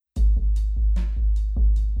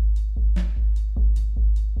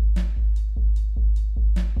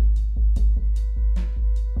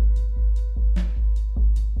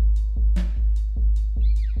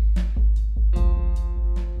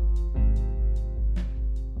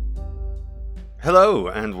Hello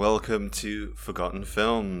and welcome to Forgotten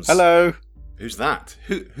Films. Hello, Who's that?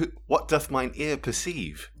 Who? What doth mine ear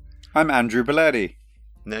perceive? I'm Andrew Belletti.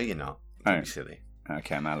 No, you're not. Don't Oh. be silly.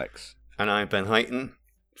 Okay, I'm Alex. And I'm Ben Heighton.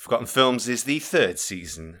 Forgotten Films is the third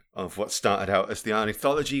season of what started out as the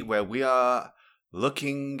Ornithology, where we are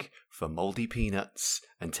looking for mouldy peanuts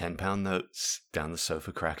and £10 notes down the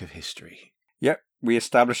sofa crack of history. Yep, we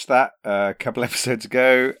established that a couple episodes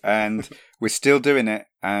ago, and we're still doing it.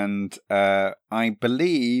 And I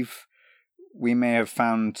believe we may have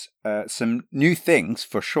found some new things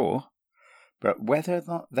for sure, but whether or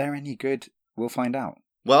not they're any good, we'll find out.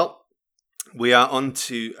 Well, we are on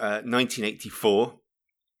to 1984.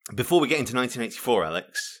 Before we get into 1984,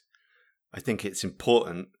 Alex, I think it's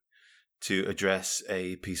important to address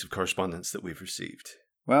a piece of correspondence that we've received.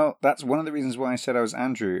 Well, that's one of the reasons why I said I was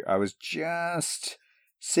Andrew. I was just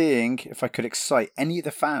seeing if I could excite any of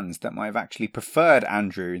the fans that might have actually preferred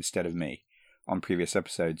Andrew instead of me on previous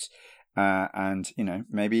episodes. And, you know,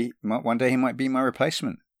 maybe one day he might be my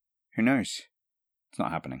replacement. Who knows? It's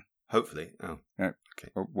not happening. Hopefully. Oh,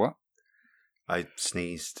 okay. What? I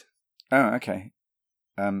sneezed. Oh, okay.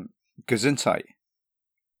 Gesundheit.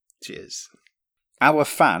 Cheers. Our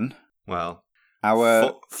fan. Well,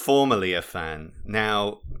 Our formerly a fan,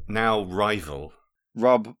 now rival.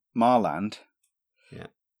 Rob Marland. Yeah.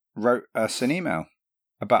 Wrote us an email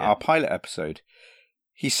about our pilot episode.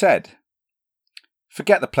 He said,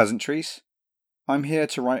 "Forget the pleasantries. I'm here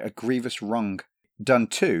to right a grievous wrong done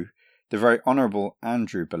to the very Honourable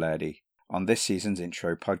Andrew Belletti on this season's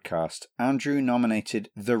intro podcast. Andrew nominated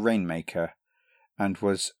The Rainmaker and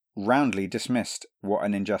was roundly dismissed. What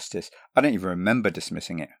an injustice. I don't even remember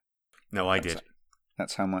dismissing it. No, I did.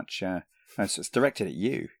 That's how much... it's directed at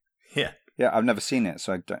you. Yeah. Yeah, I've never seen it,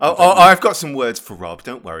 so I don't... I've got some words for Rob.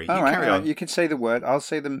 Don't worry. Carry on. You can say the word. I'll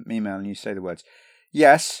say the email and you say the words.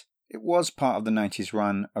 Yes, it was part of the 90s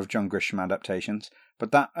run of John Grisham adaptations,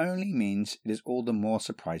 but that only means it is all the more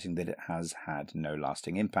surprising that it has had no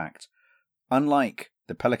lasting impact. Unlike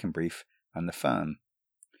The Pelican Brief and The Firm.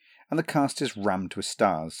 And the cast is rammed with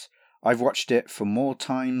stars. I've watched it for more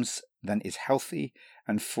times than is healthy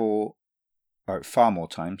and far more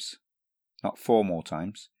times. Not 4 more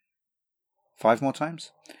times. 5 more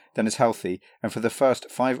times than is healthy. And for the first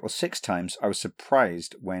 5 or 6 times, I was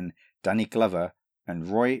surprised when Danny Glover and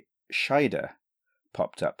Roy Scheider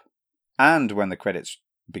popped up. And when the credits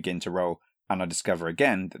begin to roll, and I discover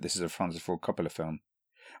again that this is a Francis Ford Coppola film.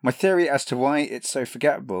 My theory as to why it's so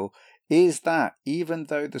forgettable is that even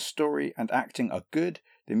though the story and acting are good,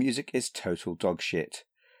 the music is total dog shit.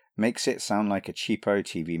 Makes it sound like a cheapo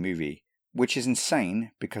TV movie, which is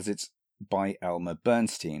insane because it's by Elmer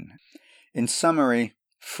Bernstein. In summary,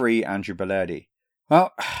 free Andrew Belletti.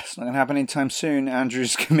 Well, it's not going to happen anytime soon.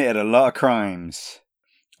 Andrew's committed a lot of crimes.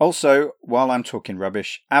 Also, while I'm talking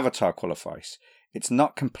rubbish, Avatar qualifies. It's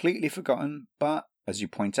not completely forgotten, but, as you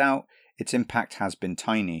point out, its impact has been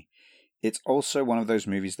tiny. It's also one of those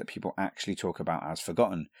movies that people actually talk about as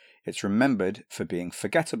forgotten. It's remembered for being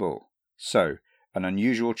forgettable. So, an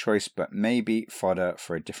unusual choice, but maybe fodder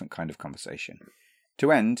for a different kind of conversation.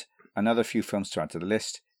 To end, another few films to add to the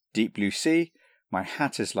list. Deep Blue Sea, My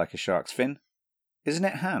Hat is Like a Shark's Fin. Isn't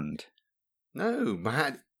it Hand? No, my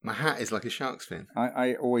hat is like a shark's fin.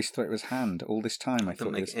 I always thought it was Hand all this time. I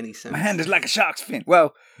thought Doesn't make any sense. My hand is like a shark's fin.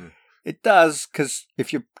 Well, it does, because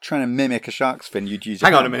if you're trying to mimic a shark's fin, you'd use your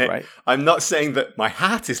Hang hand, on a minute. right? I'm not saying that my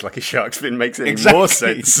hat is like a shark's fin makes any Exactly. more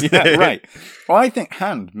sense. Yeah, right. Well, I think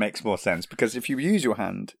hand makes more sense, because if you use your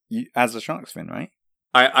hand as a shark's fin, right?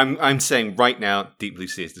 I'm saying right now, Deep Blue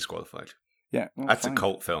Sea is disqualified. Yeah. Well, That's fine. a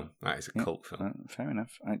cult film. That is a cult film. Fair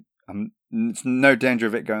enough. It's no danger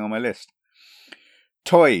of it going on my list.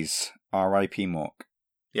 Toys. R.I.P. Mork.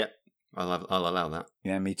 Yep, I'll allow that.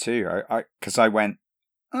 Yeah, me too. Because I went,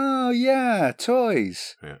 oh yeah,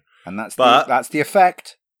 toys. Yeah. And that's the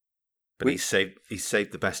effect. But he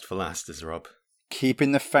saved the best for last, as Rob.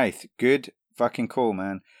 Keeping the faith. Good fucking call,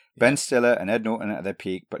 man. Yeah. Ben Stiller and Ed Norton at their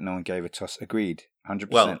peak, but no one gave a toss. Agreed.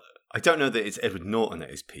 100%. Well, I don't know that it's Edward Norton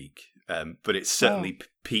at his peak, but it's certainly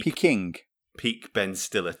peak Ben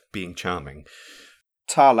Stiller being charming.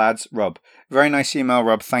 Tar lads, Rob. Very nice email,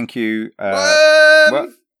 Rob. Thank you. What?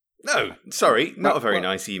 No, sorry, not a very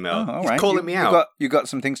nice email. Oh, He's right. calling me out. You got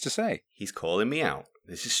some things to say. He's calling me out.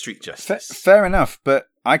 This is street justice. Fair enough, but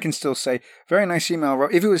I can still say, very nice email,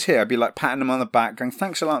 Rob. If it was here, I'd be like patting him on the back, going,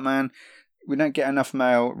 thanks a lot, man. We don't get enough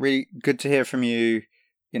mail. Really good to hear from you.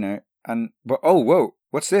 You know, but oh, whoa,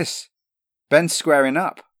 what's this? Ben's squaring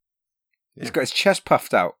up. Yeah. He's got his chest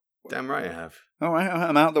puffed out. Damn right I have. All right,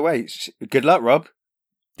 I'm out of the way. Good luck, Rob.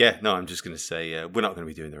 Yeah, no, I'm just going to say we're not going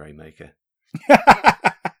to be doing The Rainmaker.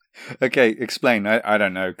 Okay, explain. I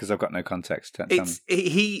don't know because I've got no context. Tell me.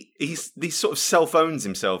 He sort of self-owns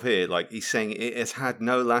himself here. Like he's saying it has had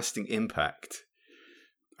no lasting impact.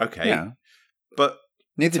 Okay, Yeah. but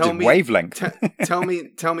Neither did Wavelength. tell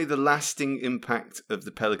me the lasting impact of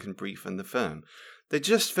The Pelican Brief and The Firm. They're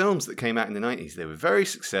just films that came out in the 90s. They were very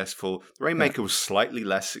successful. The Rainmaker was slightly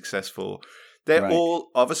less successful. They're all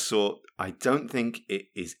of a sort. I don't think it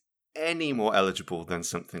is any more eligible than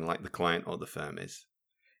something like The Client or The Firm is.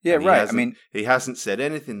 Yeah, right. I mean, he hasn't said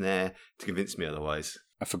anything there to convince me otherwise.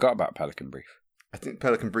 I forgot about Pelican Brief. I think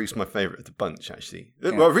Pelican Brief's my favourite of the bunch, actually.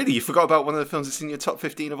 Yeah. Well, really, you forgot about one of the films that's in your top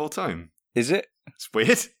 15 of all time. Is it? It's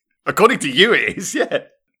weird. According to you, it is, yeah.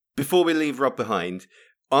 Before we leave Rob behind,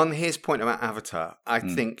 on his point about Avatar, I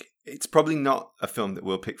think it's probably not a film that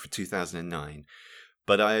we'll pick for 2009,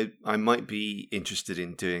 but I might be interested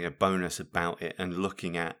in doing a bonus about it and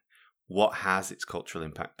looking at what has its cultural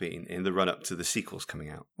impact been in the run-up to the sequels coming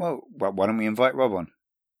out. Well, why don't we invite Rob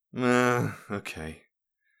on? Okay.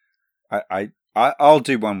 I'll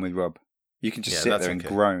do one with Rob. You can just sit there and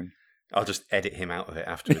groan. I'll just edit him out of it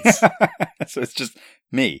afterwards. So it's just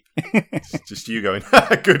me. It's just you going,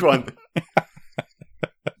 good one.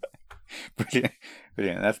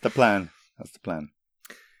 Brilliant. That's the plan.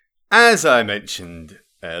 As I mentioned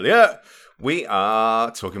earlier, we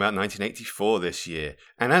are talking about 1984 this year.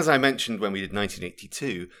 And as I mentioned when we did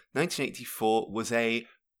 1982, 1984 was a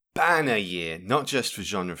banner year, not just for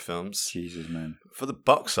genre films. Jesus, man. For the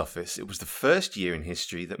box office, it was the first year in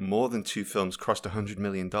history that more than 2 films crossed $100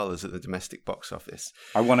 million at the domestic box office.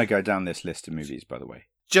 I want to go down this list of movies, by the way.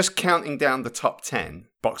 Just counting down the top 10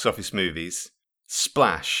 box office movies: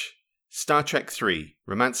 Splash, Star Trek 3,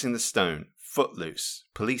 Romancing the Stone, Footloose,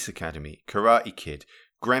 Police Academy, Karate Kid,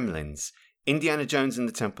 Gremlins, Indiana Jones and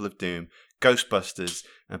the Temple of Doom, Ghostbusters,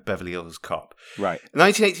 and Beverly Hills Cop. Right.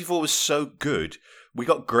 1984 was so good, we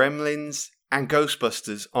got Gremlins and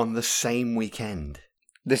Ghostbusters on the same weekend.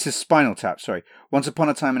 This is Spinal Tap, sorry. Once Upon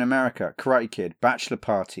a Time in America, Karate Kid, Bachelor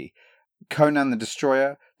Party, Conan the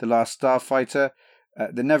Destroyer, The Last Starfighter,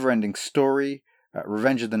 The Neverending Story,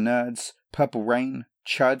 Revenge of the Nerds, Purple Rain,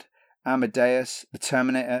 Chud, Amadeus, The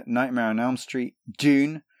Terminator, Nightmare on Elm Street,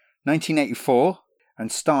 Dune, 1984,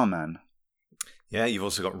 and Starman. Yeah, you've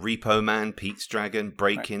also got Repo Man, Pete's Dragon,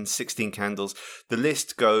 Break-In, 16 Candles. The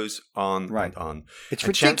list goes on and on. It's and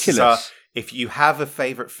ridiculous. Chances are, if you have a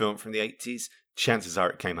favourite film from the 80s, chances are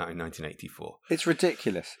it came out in 1984. It's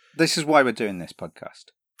ridiculous. This is why we're doing this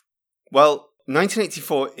podcast. Well,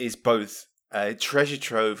 1984 is both a treasure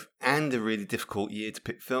trove and a really difficult year to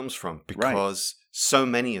pick films from because so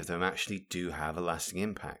many of them actually do have a lasting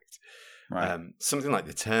impact. Right. Something like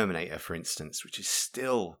The Terminator, for instance, which is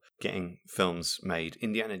still getting films made.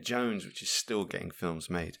 Indiana Jones, which is still getting films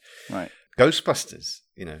made. Right. Ghostbusters,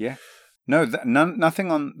 Yeah. No,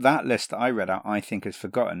 nothing on that list that I read out I think is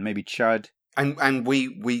forgotten. Maybe Chud. And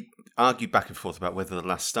we argued back and forth about whether The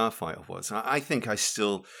Last Starfighter was. I think I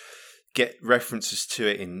still get references to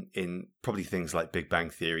it in probably things like Big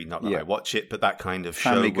Bang Theory. Not that I watch it, but that kind of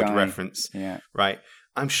Family show would Guy. reference. Yeah. Right.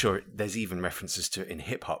 I'm sure there's even references to it in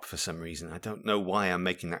hip hop for some reason. I don't know why I'm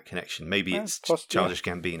making that connection. Maybe it's Childish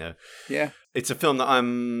Gambino. Yeah. It's a film that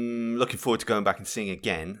I'm looking forward to going back and seeing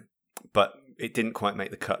again, but it didn't quite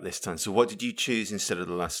make the cut this time. So what did you choose instead of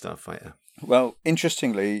The Last Starfighter? Well,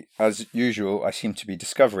 interestingly, as usual, I seem to be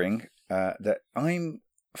discovering that I'm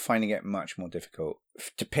finding it much more difficult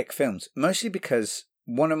to pick films, mostly because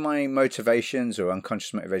one of my motivations or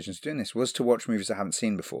unconscious motivations doing this was to watch movies I haven't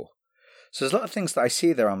seen before. So there's a lot of things that I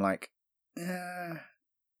see there. I'm like, I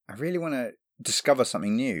really want to discover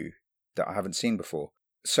something new that I haven't seen before.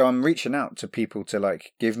 So I'm reaching out to people to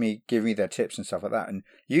like give me their tips and stuff like that. And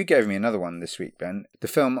you gave me another one this week, Ben. The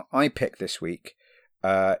film I picked this week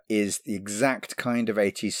is the exact kind of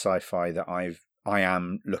 80s sci-fi that I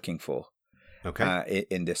am looking for. Okay.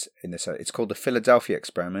 In this, it's called The Phildapelphia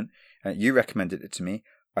Experiment. You recommended it to me.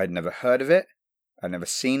 I'd never heard of it. I'd never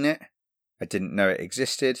seen it. I didn't know it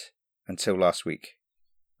existed until last week.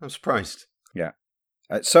 I'm surprised. Yeah.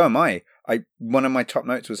 So am I. One of my top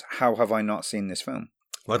notes was, how have I not seen this film?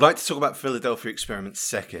 Well, I'd like to talk about Phildapelphia Experiment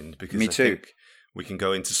second, because Me too. I think we can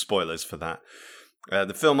go into spoilers for that.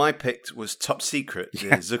 The film I picked was Top Secret, the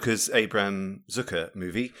Zucker's Abraham Zucker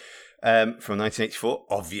movie from 1984,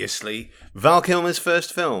 obviously. Val Kilmer's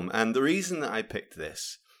first film. And the reason that I picked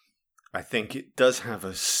this, I think it does have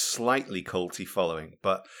a slightly culty following,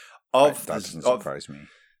 but that doesn't surprise me.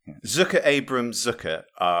 Yeah. Zucker, Abraham Zucker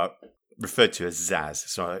are referred to as Zaz,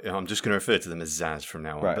 so I'm just going to refer to them as Zaz from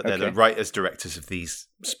now on. Right, but they're the writers-directors of these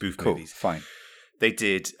spoof movies. Fine. They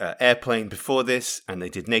did Airplane before this, and they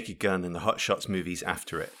did Naked Gun and the Hot Shots movies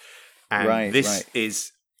after it. And this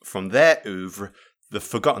is from their oeuvre, the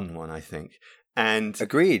forgotten one, I think. And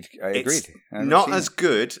Agreed. it's I haven't not seen as it.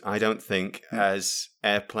 good, I don't think, as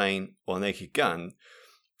Airplane or Naked Gun,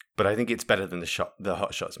 but I think it's better than the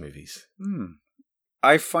Hot Shots movies.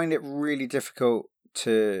 I find it really difficult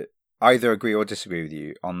to either agree or disagree with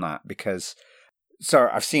you on that because, so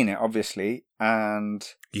I've seen it obviously, and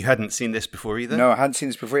You hadn't seen this before either? no, I hadn't seen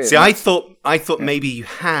this before. See, I thought maybe you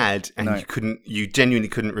had, and No. you genuinely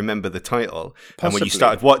couldn't remember the title. And when you Possibly.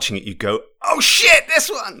 started watching it, you go, "Oh shit, this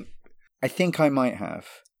one!" I think I might have,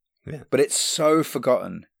 but it's so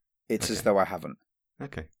forgotten. It's as though I haven't.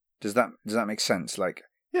 Okay. Does that make sense? Like,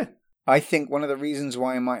 Yeah. I think one of the reasons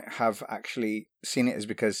why I might have actually seen it is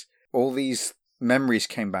because all these memories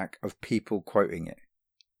came back of people quoting it.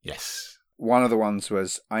 Yes. One of the ones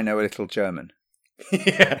was, "I know a little German."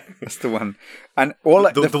 Yeah. That's the one. And all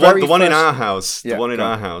The one in our house, the one in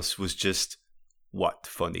our house was just, "What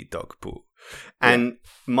funny dog poo." And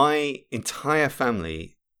my entire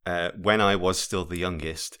family, when I was still the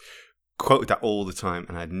youngest, quoted that all the time,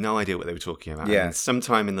 and I had no idea what they were talking about. Yeah. And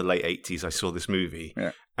sometime in the late 80s, I saw this movie,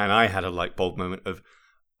 Yeah. and I had a light bulb moment of,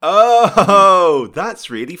 "Oh, that's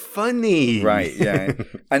really funny." Right, yeah.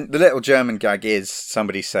 And the little German gag is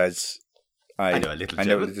somebody says, I know a little I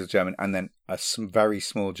know a German. little German, and then a very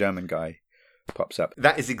small German guy pops up.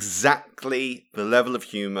 That is exactly the level of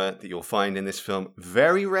humour that you'll find in this film.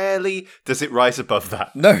 Very rarely does it rise above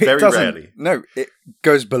that. No, Very it doesn't. rarely. No, it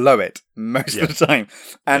goes below it most of the time.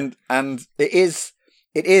 And it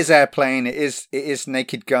is Airplane, it is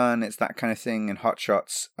Naked Gun, it's that kind of thing, and Hot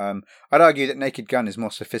Shots. I'd argue that Naked Gun is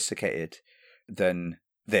more sophisticated than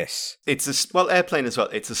this. Airplane as well.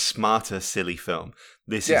 It's a smarter, silly film.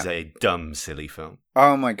 This is a dumb, silly film.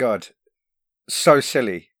 Oh my god. So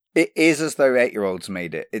silly. It is as though 8-year-olds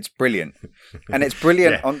made it. It's brilliant. And it's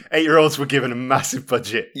brilliant on 8-year-olds were given a massive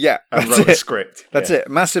budget. Yeah. And wrote a script. That's it.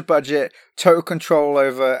 Massive budget, total control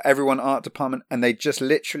over everyone art department, and they just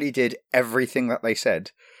literally did everything that they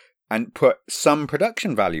said and put some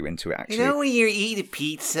production value into it, actually. You know when you eat a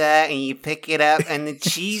pizza and you pick it up and the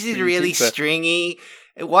cheese is really Pizza. stringy?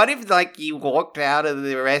 What if, like, you walked out of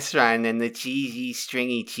the restaurant and the cheesy,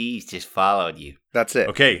 stringy cheese just followed you? That's it.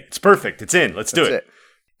 Okay, it's perfect. It's in. Let's do That's it.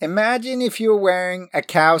 Imagine if you were wearing a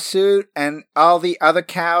cow suit and all the other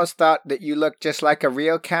cows thought that you looked just like a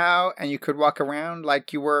real cow and you could walk around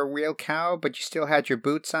like you were a real cow, but you still had your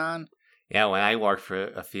boots on. Yeah, when I work for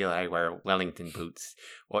a field, I wear Wellington boots.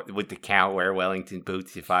 What would the cow wear Wellington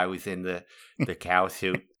boots if I was in the cow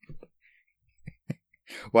suit?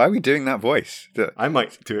 Why are we doing that voice? I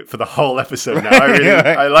might do it for the whole episode now.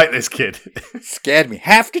 I like this kid. Scared me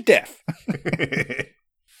half to death.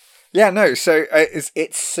 Yeah, no, so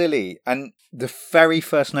it's silly. And the very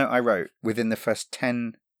first note I wrote within the first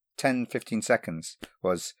 10, 15 seconds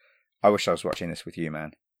was, I wish I was watching this with you,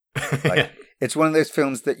 man. Like, it's one of those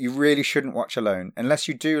films that you really shouldn't watch alone. Unless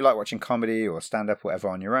you do like watching comedy or stand-up or whatever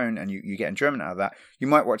on your own and you get enjoyment out of that, you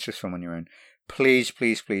might watch this film on your own. Please,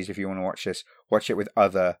 please, please, if you want to watch this, watch it with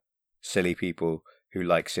other silly people who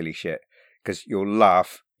like silly shit. Because you'll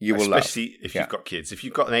laugh. You will laugh. Especially if you've got kids. If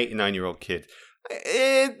you've got an 8 or 9-year-old kid,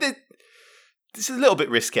 this is a little bit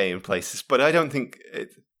risque in places, but I don't think...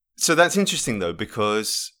 So that's interesting, though,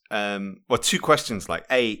 because... two questions like,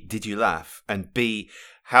 A, did you laugh? And B,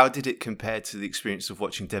 how did it compare to the experience of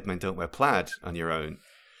watching Dead Men Don't Wear Plaid on your own?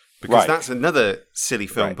 Because that's another silly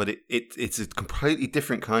film, but it's a completely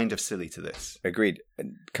different kind of silly to this. Agreed.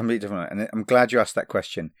 Completely different. And I'm glad you asked that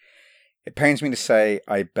question. It pains me to say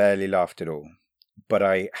I barely laughed at all, but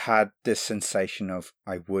I had this sensation of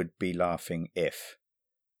I would be laughing if.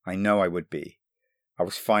 I know I would be. I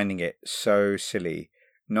was finding it so silly.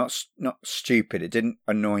 Not stupid. It didn't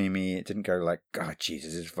annoy me. It didn't go like, God,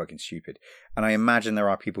 Jesus, this is fucking stupid. And I imagine there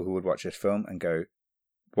are people who would watch this film and go,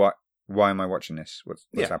 what? Why am I watching this? What's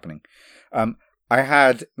happening? I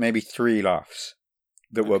had maybe 3 laughs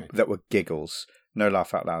that were giggles. No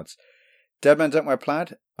laugh out louds. Dead Men Don't Wear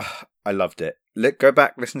Plaid. I loved it. Go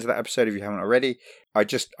back, listen to that episode if you haven't already. I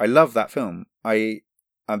love that film.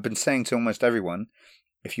 I've been saying to almost everyone,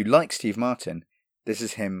 if you like Steve Martin, this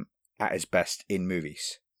is him at his best in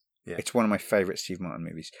movies. Yeah. It's one of my favourite Steve Martin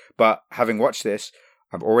movies. But having watched this,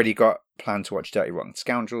 I've already got planned to watch Dirty Rotten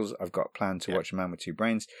Scoundrels. I've got planned to watch A Man with Two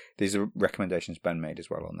Brains. These are recommendations Ben made as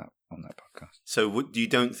well on that podcast. So you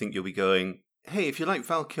don't think you'll be going, hey, if you like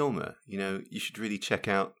Val Kilmer, you should really check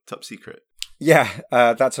out Top Secret? Yeah,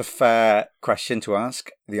 that's a fair question to ask.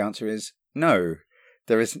 The answer is no.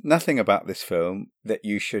 There is nothing about this film that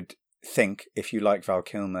you should think, if you like Val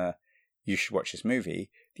Kilmer, you should watch this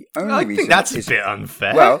movie. The only reason think that's a bit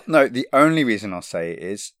unfair. Well, no, the only reason I'll say it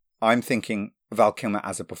is I'm thinking Val Kilmer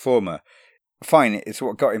as a performer. fine, it's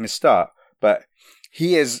what got him his start, but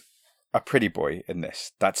he is a pretty boy in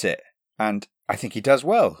this. That's it. And I think he does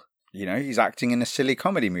well. You know, he's acting in a silly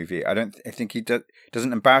comedy movie. I think he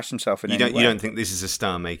doesn't embarrass himself in any way. You don't think this is a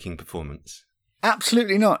star-making performance?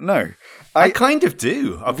 Absolutely not, no. I kind of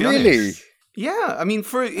do, I'll be really? honest. Yeah, I mean,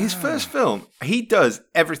 for his first film, he does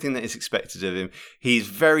everything that is expected of him. He's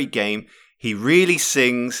very game. He really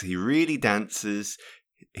sings. He really dances.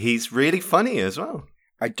 He's really funny as well.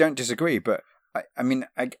 I don't disagree, but I mean,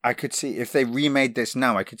 I could see, if they remade this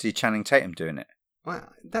now, I could see Channing Tatum doing it. Well,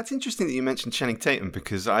 that's interesting that you mentioned Channing Tatum,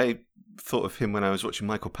 because I thought of him when I was watching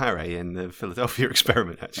Michael Paré in the Phildapelphia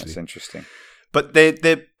Experiment, actually. That's interesting. But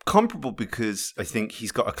they're comparable because I think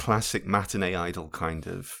he's got a classic matinee idol kind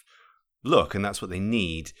of look, and that's what they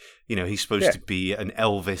need. You know, he's supposed to be an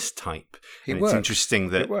Elvis type. It's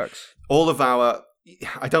interesting that all of our...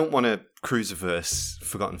 I don't want to cruciverse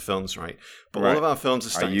Forgotten Films, right? But all of our films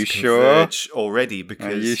are starting to converge already,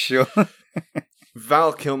 because... Are you sure?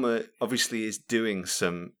 Val Kilmer obviously is doing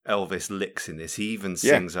some Elvis licks in this. He even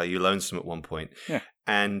sings Are You Lonesome at one point. Yeah.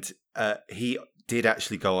 And he did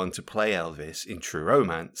actually go on to play Elvis in True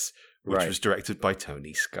Romance, which was directed by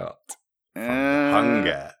Tony Scott from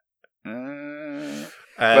Hunger.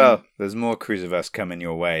 Well, there's more Cruiserverse coming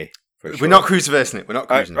your way. For sure. We're not Cruiserversing it. We're not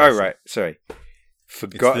Cruiserversing Oh, right. Sorry.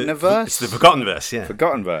 Forgotten-verse? It's the Forgotten-verse, yeah.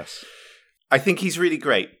 Forgotten-verse. I think he's really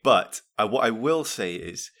great, but what I will say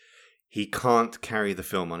is he can't carry the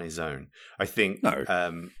film on his own. I think...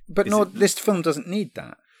 No. This film doesn't need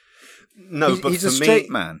that. No, but he's a straight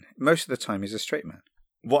man. Most of the time, he's a straight man.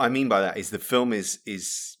 What I mean by that is the film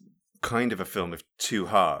is kind of a film of two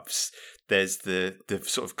halves. There's the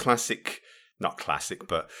sort of classic, not classic,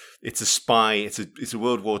 but it's a spy. It's a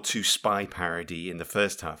World War II spy parody in the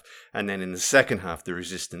first half, and then in the second half, the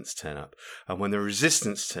Resistance turn up. And when the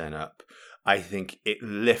Resistance turn up, I think it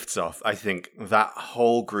lifts off. I think that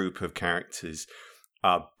whole group of characters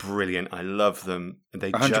are brilliant. I love them.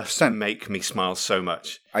 They 100%. Just make me smile so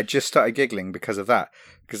much. I just started giggling because of that.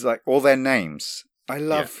 Because like all their names, I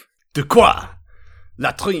love. De quoi?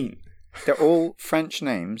 Latrine. They're all French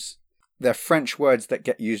names. They're French words that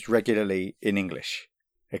get used regularly in English,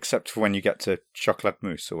 except for when you get to chocolat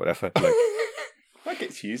mousse or whatever. Like, that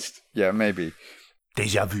gets used. Yeah, maybe.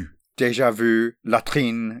 Déjà vu. Déjà vu.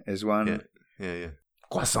 Latrine is one. Yeah.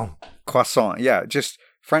 Croissant. Yeah, just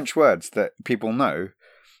French words that people know,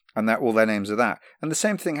 and that all their names are that. And the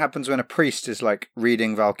same thing happens when a priest is like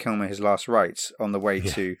reading Val Kilmer his last rites on the way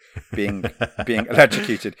to being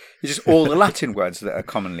electrocuted. It's just all the Latin words that are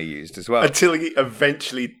commonly used as well. Until he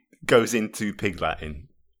eventually goes into Pig Latin.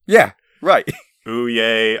 Yeah, right. Ooh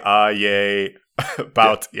yay, ah yay,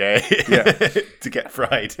 about yay. Yeah. To get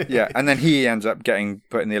fried. Yeah, and then he ends up getting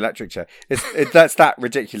put in the electric chair. That's that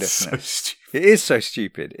ridiculousness. So stupid. It is so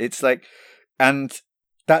stupid. It's like, and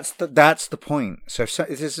that's the point. So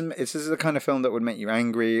this is the kind of film that would make you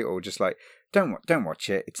angry, or just like don't watch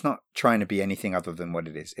it. It's not trying to be anything other than what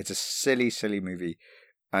it is. It's a silly movie,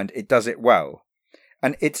 and it does it well.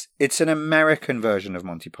 And it's an American version of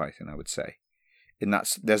Monty Python, I would say. In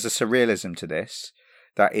that there's a surrealism to this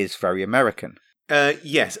that is very American.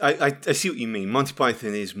 Yes, I see what you mean. Monty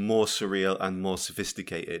Python is more surreal and more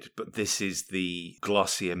sophisticated, but this is the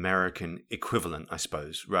glossy American equivalent, I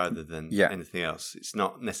suppose, rather than anything else. It's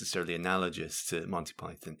not necessarily analogous to Monty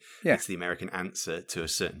Python. Yeah. It's the American answer to a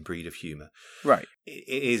certain breed of humour. Right.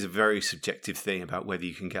 It is a very subjective thing about whether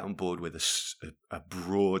you can get on board with a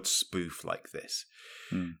broad spoof like this.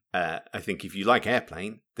 I think if you like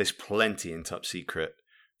Airplane, there's plenty in Top Secret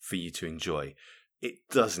for you to enjoy. It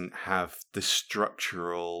doesn't have the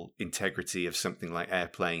structural integrity of something like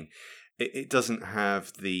Airplane. It doesn't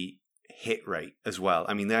have the hit rate as well.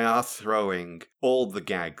 I mean, they are throwing all the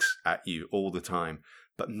gags at you all the time,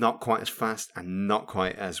 but not quite as fast and not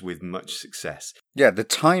quite as with much success. Yeah, the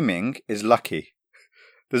timing is lucky.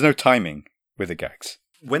 There's no timing with the gags.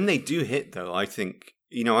 When they do hit, though, I think...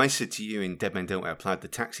 You know, I said to you in Dead Men Don't Wear Plaid, the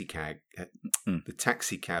taxi cab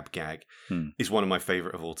gag is one of my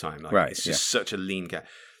favourite of all time. Like, right, it's just such a lean gag.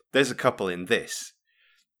 There's a couple in this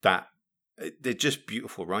that they're just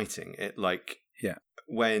beautiful writing.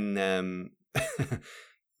 When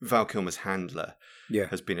Val Kilmer's handler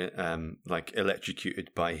has been electrocuted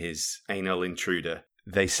by his anal intruder,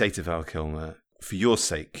 they say to Val Kilmer, "For your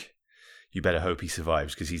sake, you better hope he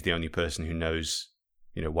survives because he's the only person who knows,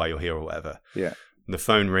 why you're here or whatever." Yeah. The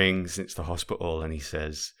phone rings, it's the hospital, and he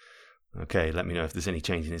says, "Okay, let me know if there's any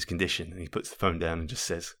change in his condition." And he puts the phone down and just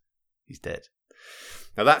says, "He's dead."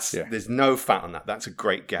 Now there's no fat on that. That's a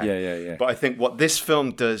great gag. Yeah. But I think what this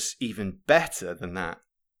film does even better than that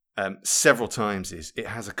several times is it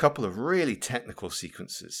has a couple of really technical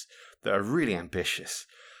sequences that are really ambitious.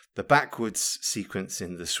 The backwards sequence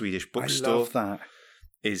in the Swedish bookstore. I love that.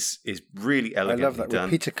 Is really elegantly I love that done.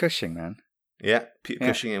 with Peter Cushing, man. Yeah, Peter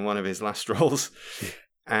Cushing in one of his last roles.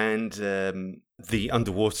 And the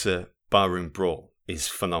underwater barroom brawl is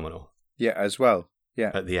phenomenal. Yeah, as well.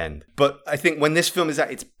 Yeah. At the end. But I think when this film is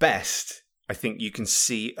at its best, I think you can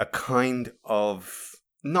see a kind of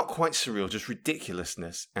not quite surreal, just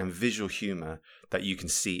ridiculousness and visual humor that you can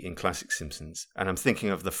see in classic Simpsons. And I'm thinking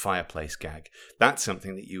of the fireplace gag. That's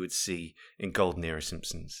something that you would see in Golden Era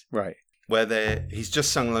Simpsons. Right. Where he's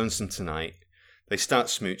just sung Lonesome Tonight. They start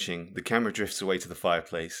smooching, the camera drifts away to the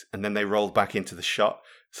fireplace, and then they roll back into the shot,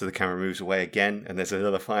 so the camera moves away again, and there's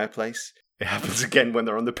another fireplace. It happens again when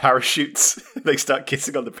they're on the parachutes. They start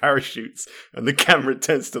kissing on the parachutes, and the camera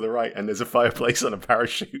turns to the right, and there's a fireplace on a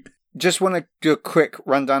parachute. Just want to do a quick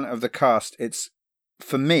rundown of the cast. It's,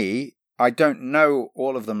 for me, I don't know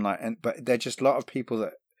all of them, but they're just a lot of people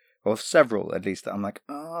that, or several at least, that I'm like,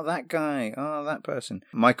 oh, that guy, oh, that person.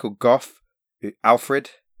 Michael Gough, Alfred.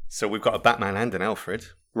 So we've got a Batman and an Alfred.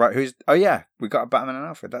 Right, we got a Batman and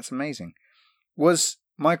Alfred. That's amazing. Was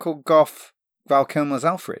Michael Gough Val Kilmer's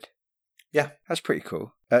Alfred? Yeah. That's pretty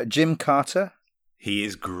cool. Jim Carter. He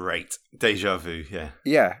is great. Deja vu, yeah.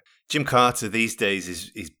 Yeah. Jim Carter these days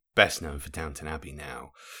is best known for Downton Abbey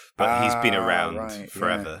now. But he's been around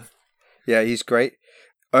forever. Yeah, he's great.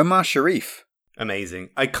 Omar Sharif. Amazing.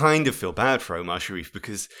 I kind of feel bad for Omar Sharif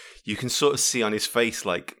because you can sort of see on his face,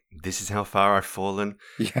 like, this is how far I've fallen.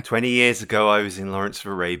 Yeah. 20 years ago, I was in Lawrence of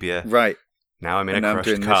Arabia. Right. Now I'm in a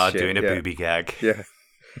crushed car doing a booby gag. Yeah.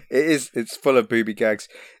 It's full of booby gags.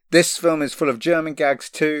 This film is full of German gags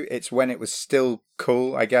too. It's when it was still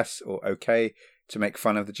cool, I guess, or okay to make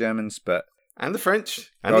fun of the Germans, but... And the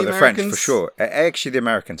French. And the French, for sure. Actually, the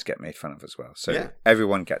Americans get made fun of as well. So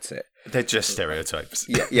everyone gets it. They're just stereotypes.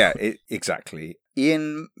 Exactly.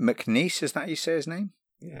 Ian McNeice, is that how you say his name?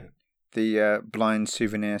 Yeah. The blind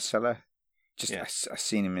souvenir seller. I've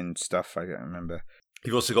seen him in stuff, I don't remember.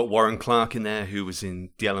 You've also got Warren Clark in there, who was in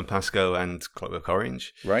Dial and Pasco and Clockwork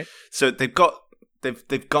Orange. Right. So they've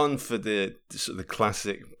gone for the sort of the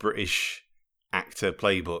classic British actor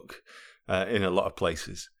playbook in a lot of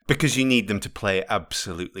places. Because you need them to play it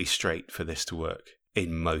absolutely straight for this to work,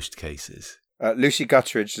 in most cases. Lucy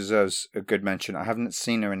Gutteridge deserves a good mention. I haven't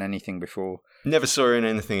seen her in anything before. Never saw her in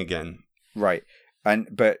anything again. Right.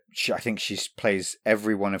 But I think she plays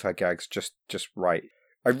every one of her gags just right.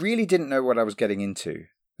 I really didn't know what I was getting into.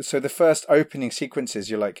 So the first opening sequences,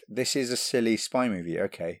 you're like, this is a silly spy movie,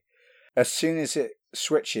 okay. As soon as it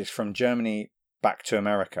switches from Germany back to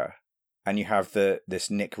America, and you have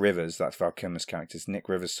this Nick Rivers, that's Val Kilmer's character's Nick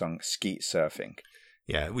Rivers song, Skeet Surfing.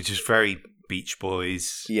 Yeah, which is very Beach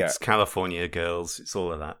Boys. Yeah. It's California Girls. It's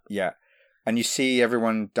all of that. Yeah. And you see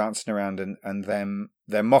everyone dancing around and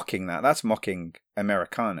they're mocking that. That's mocking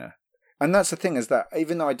Americana. And that's the thing, is that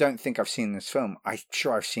even though I don't think I've seen this film, I'm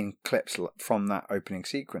sure I've seen clips from that opening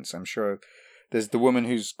sequence. I'm sure there's the woman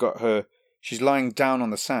who's she's lying down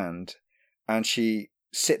on the sand and she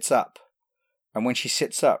sits up. And when she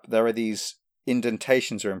sits up, there are these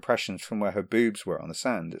indentations or impressions from where her boobs were on the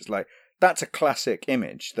sand. It's like, that's a classic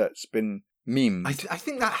image that's been memed. I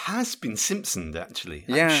think that has been Simpsoned, actually.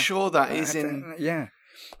 Yeah. I'm sure that is in... Yeah.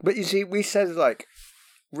 But you see, we said, like,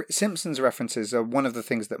 Simpsons references are one of the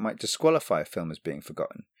things that might disqualify a film as being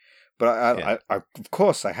forgotten. But I, of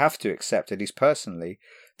course, I have to accept, at least personally,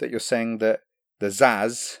 that you're saying that the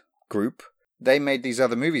Zaz group, they made these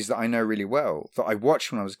other movies that I know really well, that I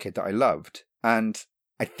watched when I was a kid, that I loved. And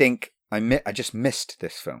I think I just missed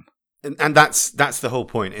this film. And that's the whole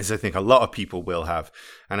point, is I think a lot of people will have.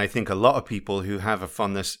 And I think a lot of people who have a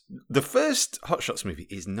fondness... The first Hot Shots movie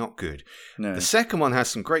is not good. No. The second one has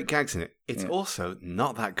some great gags in it. It's also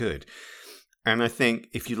not that good. And I think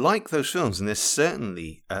if you like those films, and there's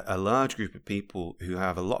certainly a large group of people who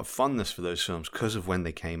have a lot of fondness for those films because of when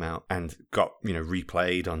they came out and got,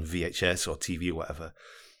 replayed on VHS or TV or whatever...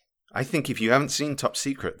 I think if you haven't seen Top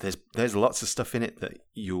Secret, there's lots of stuff in it that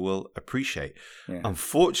you will appreciate. Yeah.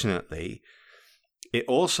 Unfortunately, it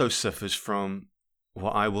also suffers from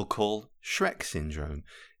what I will call Shrek syndrome,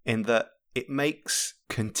 in that it makes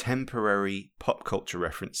contemporary pop culture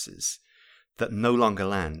references that no longer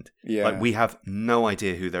land. Yeah. Like, we have no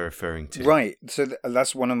idea who they're referring to. Right. So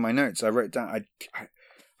that's one of my notes. I wrote down,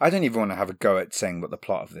 I don't even want to have a go at saying what the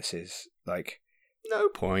plot of this is. Like... No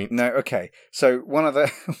point. No, okay. So one of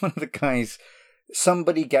the guys,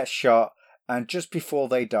 somebody gets shot, and just before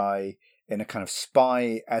they die, in a kind of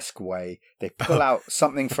spy-esque way, they pull out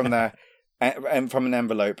something from from an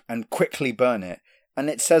envelope and quickly burn it. And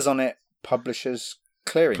it says on it, publisher's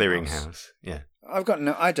Clearinghouse. Yeah. I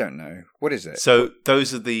don't know. What is it? So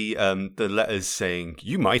those are the letters saying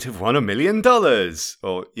you might have won $1 million,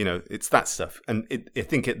 or it's that stuff. And I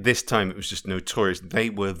think at this time it was just notorious. They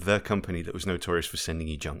were the company that was notorious for sending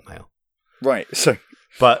you junk mail. Right. So,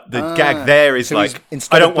 but the gag there is like,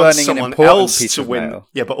 I don't want someone else to win. Mail.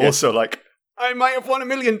 Yeah, but also like, I might have won $1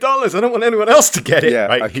 million. I don't want anyone else to get it. Yeah.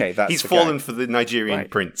 Right? Okay. He's fallen for the Nigerian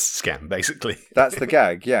prince scam, basically. That's the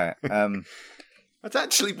gag. Yeah. That's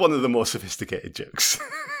actually one of the more sophisticated jokes.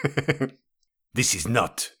 This is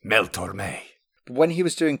not Mel Torme. When he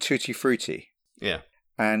was doing Tutti Frutti, yeah,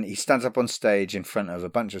 and he stands up on stage in front of a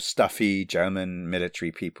bunch of stuffy German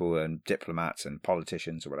military people and diplomats and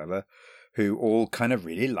politicians or whatever, who all kind of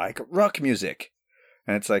really like rock music,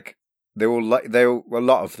 and it's like a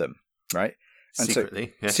lot of them, right? And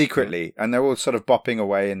secretly, and they're all sort of bopping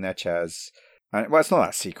away in their chairs. And, well, it's not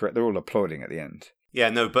that secret. They're all applauding at the end. Yeah,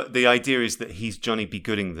 no, but the idea is that he's Johnny B.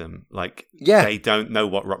 Gooding them. Like, they don't know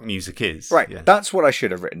what rock music is. Right, yeah. That's what I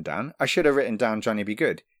should have written down. I should have written down Johnny B.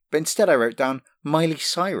 Good. But instead I wrote down Miley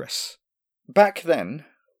Cyrus. Back then,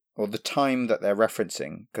 or the time that they're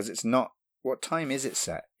referencing, because it's not... What time is it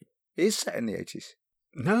set? It is set in the 80s.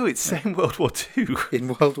 No, it's set in World War II.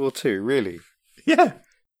 In World War II, really? Yeah.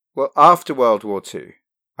 Well, after World War II,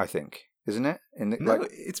 I think. Isn't it?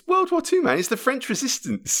 It's World War II, man. It's the French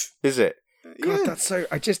Resistance. Is it? God, yeah. That's so...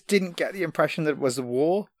 I just didn't get the impression that it was the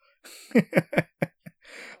war.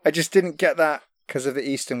 I just didn't get that because of the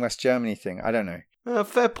East and West Germany thing. I don't know.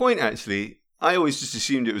 Fair point, actually. I always just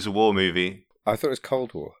assumed it was a war movie. I thought it was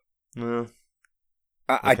Cold War. Okay.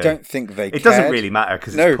 I don't think they cared. It doesn't really matter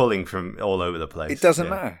because it's pulling from all over the place. It doesn't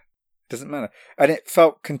matter. It doesn't matter. And it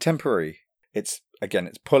felt contemporary. It's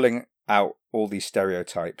pulling out all these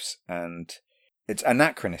stereotypes, and it's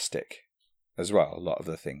anachronistic as well. A lot of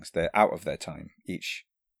the things, they're out of their time, each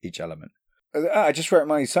element. I just wrote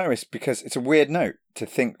Miley Cyrus because it's a weird note to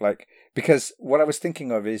think, like, because what I was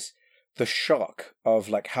thinking of is the shock of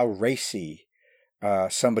like how racy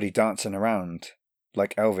somebody dancing around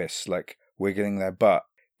like Elvis, like wiggling their butt.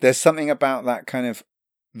 There's something about that kind of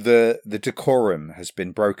the decorum has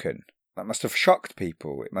been broken. That must have shocked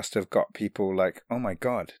people. It must have got people like, oh my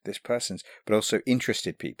God, this person's, but also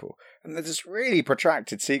interested people. And there's this really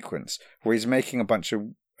protracted sequence where he's making a bunch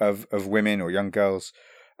of women or young girls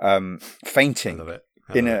fainting. I love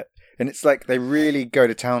it. And it's like they really go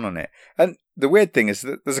to town on it. And the weird thing is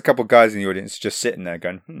that there's a couple of guys in the audience just sitting there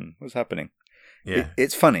going, what's happening? Yeah.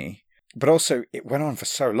 It's funny, but also it went on for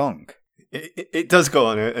so long. It does go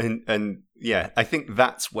on, and yeah, I think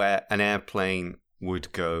that's where an airplane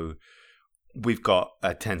would go, we've got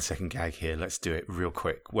a 10-second gag here, let's do it real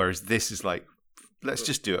quick. Whereas this is like, let's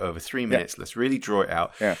just do it over 3 minutes. Let's really draw it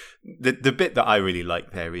out. Yeah. The bit that I really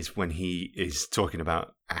like there is when he is talking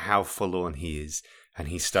about how forlorn he is, and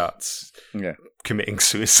he starts committing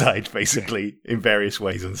suicide, basically, in various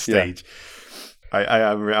ways on stage.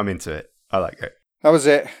 Yeah. I'm into it. I like it. That was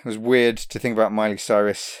it. It was weird to think about Miley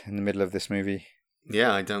Cyrus in the middle of this movie.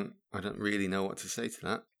 Yeah, I don't really know what to say to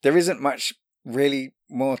that. There isn't much really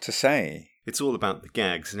more to say. It's all about the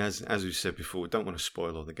gags, and as we said before, we don't want to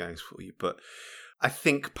spoil all the gags for you, but I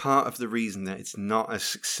think part of the reason that it's not as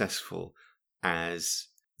successful as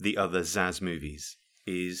the other Zaz movies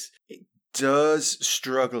is it does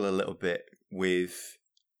struggle a little bit with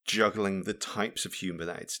juggling the types of humor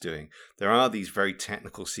that it's doing. There are these very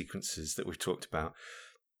technical sequences that we've talked about.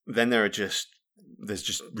 Then there's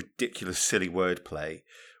just ridiculous silly wordplay,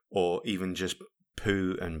 or even just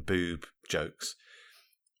poo and boob jokes.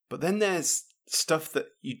 But then there's stuff that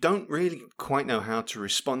you don't really quite know how to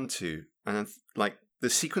respond to. And like the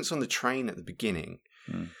sequence on the train at the beginning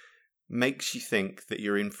makes you think that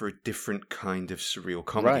you're in for a different kind of surreal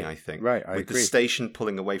comedy, I think. Right, I agree. With the station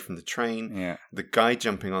pulling away from the train, the guy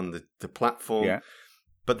jumping on the platform,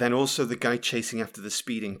 but then also the guy chasing after the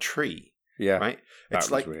speeding tree. Yeah. Right?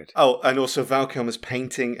 It's like weird. Oh, and also Val Kilmer's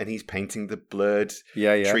painting, and he's painting the blurred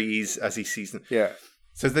trees as he sees them. Yeah.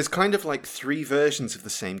 So there's kind of like 3 versions of the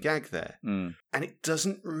same gag there. And it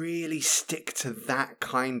doesn't really stick to that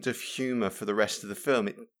kind of humor for the rest of the film.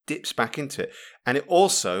 It dips back into it. And it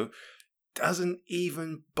also doesn't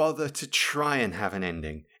even bother to try and have an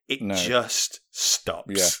ending. It just stops.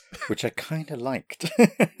 Yeah, which I kind of liked.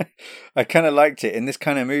 I kind of liked it. In this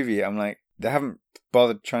kind of movie, I'm like, they haven't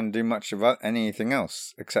bothered trying to do much of anything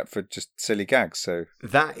else except for just silly gags. So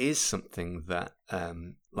that is something that,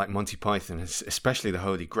 like Monty Python, especially the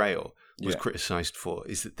Holy Grail, was criticised for,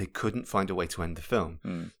 is that they couldn't find a way to end the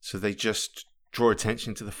film. So they just draw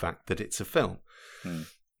attention to the fact that it's a film.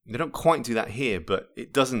 They don't quite do that here, but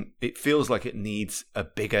it doesn't. It feels like it needs a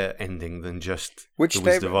bigger ending than just Which the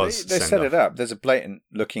Wizard of Oz. they set it up. There's a blatant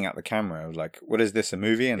looking at the camera, like, what is this, a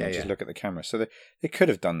movie? And they just Yeah. look at the camera. So they could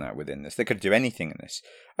have done that within this. They could do anything in this.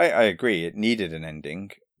 I agree. It needed an ending,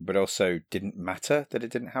 but also didn't matter that it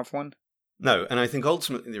didn't have one. No, and I think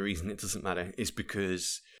ultimately the reason it doesn't matter is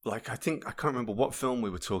because, like, I can't remember what film we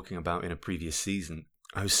were talking about in a previous season.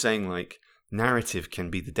 I was saying, like, narrative can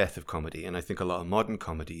be the death of comedy, and I think a lot of modern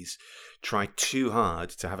comedies try too hard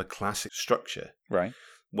to have a classic structure. Right.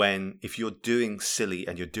 When if you're doing silly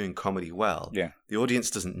and you're doing comedy well, the audience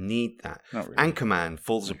doesn't need that. Not really. Anchorman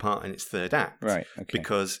falls apart in its third act, Right. Okay.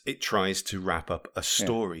 because it tries to wrap up a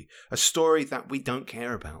story that we don't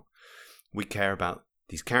care about. We care about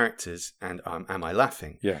these characters and am I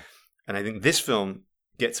laughing? Yeah. And I think this film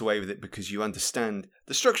gets away with it because you understand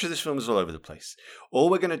the structure of this film is all over the place. All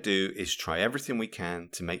we're going to do is try everything we can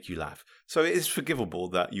to make you laugh. So it is forgivable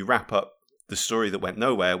that you wrap up the story that went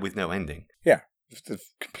nowhere with no ending. Yeah. It's a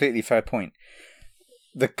completely fair point.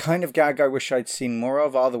 The kind of gag I wish I'd seen more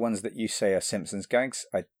of are the ones that you say are Simpsons gags.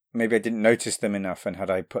 Maybe I didn't notice them enough, and had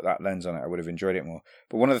I put that lens on it, I would have enjoyed it more.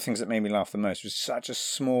 But one of the things that made me laugh the most was such a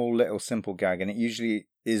small, little, simple gag, and it usually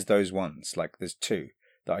is those ones. Like, there's two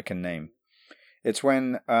that I can name. It's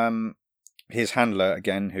when his handler,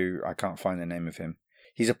 again, who I can't find the name of him,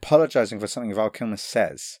 he's apologizing for something Val Kilmer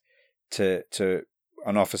says to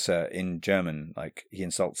an officer in German, like he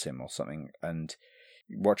insults him or something, and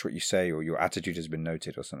watch what you say, or your attitude has been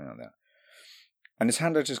noted, or something like that. And his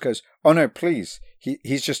handler just goes, "Oh no, please,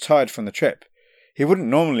 he's just tired from the trip. He wouldn't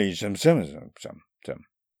normally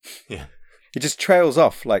Yeah. He just trails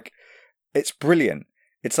off. Like, it's brilliant.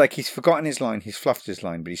 It's like he's forgotten his line, he's fluffed his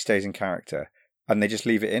line, but he stays in character, and they just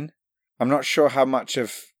leave it in. I'm not sure how much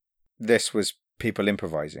of this was people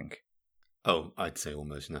improvising. Oh, I'd say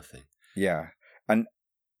almost nothing. Yeah. And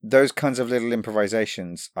those kinds of little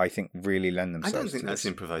improvisations, I think, really lend themselves to I don't think that's this.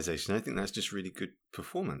 improvisation. I think that's just really good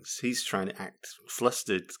performance. He's trying to act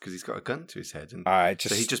flustered because he's got a gun to his head, and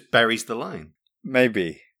so he just buries the line.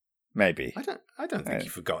 Maybe. I don't think he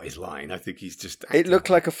forgot his line. I think he's just acting. It looked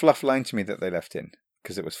like a fluff line to me that they left in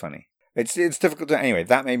because it was funny. It's difficult to... Anyway,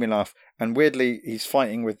 that made me laugh. And weirdly, he's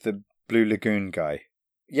fighting with the Blue Lagoon guy.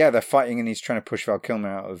 Yeah, they're fighting, and he's trying to push Val Kilmer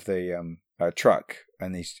out of the truck,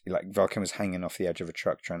 and he's like, Val Kilmer's hanging off the edge of a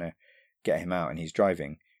truck trying to get him out, and he's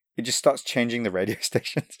driving. He just starts changing the radio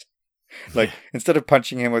stations. Like, instead of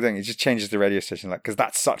punching him or doing, he just changes the radio station, like, because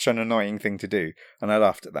that's such an annoying thing to do. And I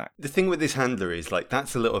laughed at that. The thing with this handler is, like,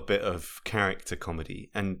 that's a little bit of character comedy,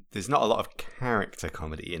 and there's not a lot of character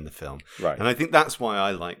comedy in the film. Right. And I think that's why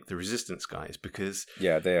I like the Resistance guys, because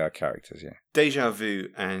Yeah, they are characters, yeah. Deja Vu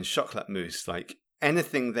and Chocolat Mousse, like,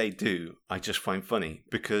 anything they do, I just find funny,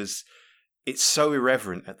 because it's so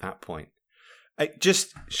irreverent at that point.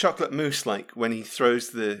 Just Chocolat Mousse, like, when he throws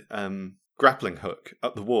the grappling hook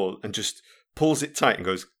up the wall and just pulls it tight and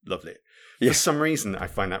goes, lovely. Yeah. For some reason, I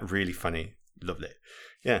find that really funny. Lovely.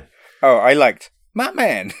 Yeah. Oh, I liked my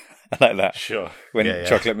man. I like that. Sure. When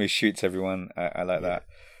Chocolat Mousse shoots everyone, I like that.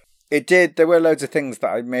 It did. There were loads of things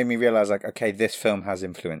that made me realize, like, okay, this film has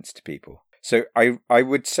influenced people. So I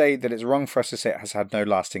would say that it's wrong for us to say it has had no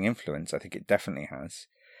lasting influence. I think it definitely has.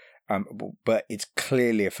 But it's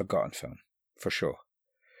clearly a forgotten film, for sure.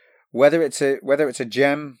 Whether it's a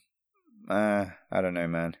gem, I don't know,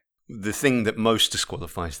 man. The thing that most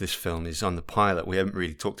disqualifies this film is on the pilot. We haven't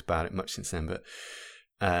really talked about it much since then, but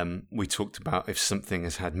we talked about if something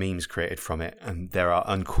has had memes created from it, and there are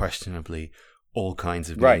unquestionably all kinds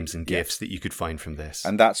of memes and GIFs that you could find from this.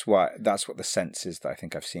 And that's what the sense is that I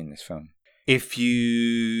think I've seen this film. If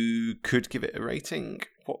you could give it a rating,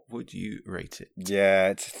 what would you rate it? Yeah,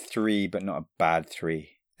 it's a 3, but not a bad 3.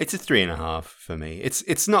 It's a 3.5 for me.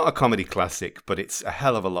 It's not a comedy classic, but it's a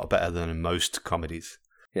hell of a lot better than in most comedies.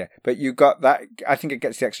 Yeah, but you got that. I think it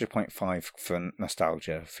gets the extra 0.5 for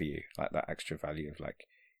nostalgia for you, like that extra value of, like,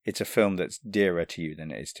 it's a film that's dearer to you than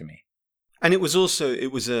it is to me. And it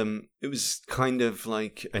was kind of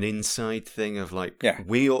like an inside thing of, like,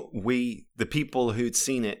 we the people who'd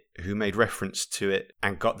seen it, who made reference to it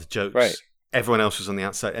and got the jokes. Right. Everyone else was on the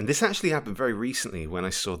outside. And this actually happened very recently when I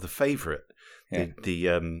saw The Favourite,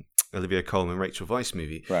 the Olivia Colman, Rachel Weisz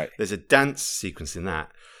movie. Right. There's a dance sequence in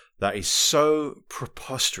that is so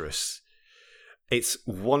preposterous. It's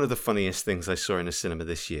one of the funniest things I saw in a cinema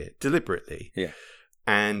this year, deliberately. Yeah.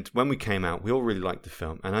 And when we came out, we all really liked the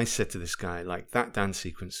film. And I said to this guy, like, that dance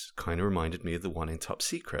sequence kind of reminded me of the one in Top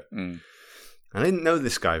Secret. Mm. And I didn't know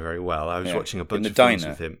this guy very well. I was watching a bunch of films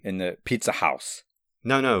with him. In the pizza house.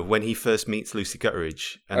 No, when he first meets Lucy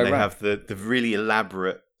Gutteridge. And have the really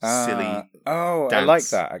elaborate, silly dance. I like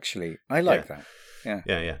that, actually. I like that. Yeah.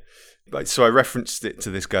 Yeah. But, so I referenced it to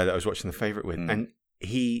this guy that I was watching The Favourite with, and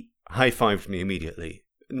he high-fived me immediately.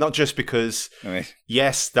 Not just because,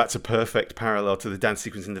 yes, that's a perfect parallel to the dance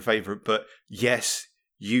sequence in The Favourite, but yes,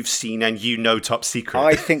 you've seen and you know Top Secret.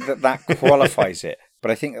 I think that qualifies it, but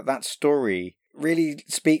I think that story really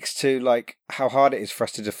speaks to like how hard it is for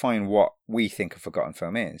us to define what we think a forgotten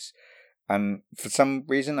film is. And for some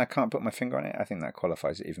reason, I can't put my finger on it. I think that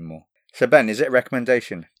qualifies it even more. So Ben, is it a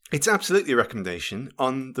recommendation? It's absolutely a recommendation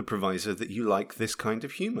on the proviso that you like this kind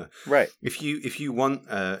of humour. Right. If you want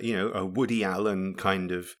a Woody Allen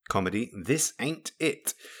kind of comedy, this ain't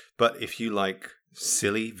it. But if you like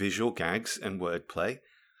silly visual gags and wordplay,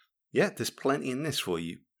 yeah, there's plenty in this for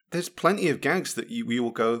you. There's plenty of gags that we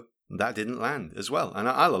will go, that didn't land as well. And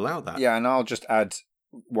I'll allow that. Yeah, and I'll just add,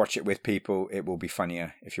 watch it with people. It will be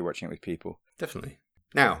funnier if you're watching it with people. Definitely.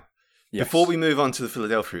 Now, yes. Before we move on to the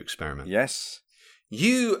Phildapelphia experiment. Yes.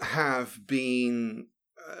 You have been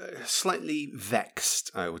slightly vexed,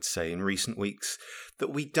 I would say, in recent weeks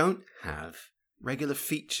that we don't have regular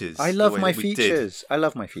features. I love my features. I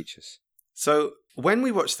love my features. So when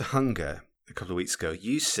we watched The Hunger a couple of weeks ago,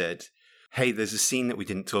 you said, hey, there's a scene that we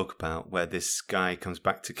didn't talk about where this guy comes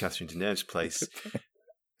back to Catherine Deneuve's place.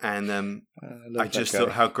 And I just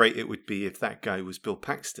thought how great it would be if that guy was Bill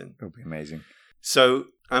Paxton. It would be amazing. So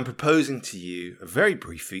I'm proposing to you a very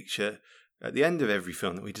brief feature at the end of every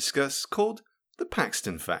film that we discuss called The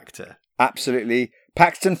Paxton Factor. Absolutely.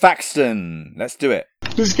 Paxton. Let's do it.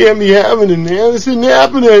 This can't be happening, man. This isn't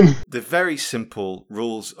happening. The very simple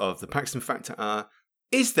rules of The Paxton Factor are,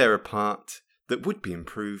 is there a part that would be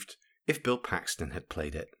improved if Bill Paxton had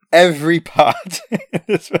played it? Every part.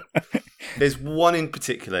 There's one in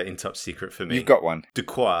particular in Top Secret for me. You've got one.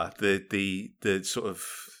 Duquois, the sort of,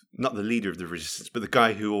 not the leader of the resistance, but the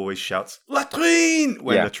guy who always shouts, Latrine!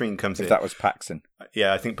 When Latrine comes in. If that was Paxton.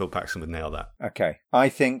 Yeah, I think Bill Paxton would nail that. Okay. I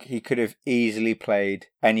think he could have easily played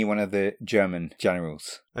any one of the German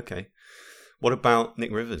generals. Okay. What about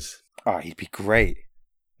Nick Rivers? Oh, he'd be great.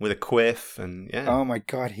 With a quiff and, yeah. Oh my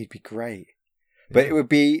God, he'd be great. But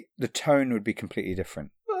the tone would be completely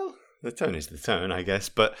different. Well, the tone is the tone, I guess.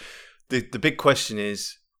 But the big question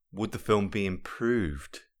is, would the film be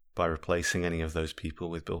improved by replacing any of those people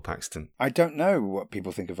with Bill Paxton? I don't know what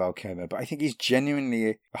people think of Val Kilmer, but I think he's genuinely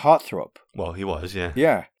a heartthrob. Well, he was, yeah.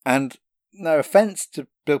 Yeah. And no offense to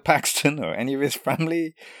Bill Paxton or any of his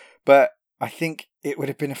family, but I think it would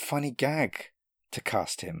have been a funny gag to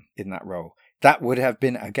cast him in that role. That would have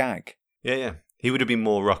been a gag. Yeah. He would have been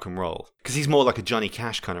more rock and roll. Because he's more like a Johnny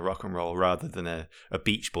Cash kind of rock and roll rather than a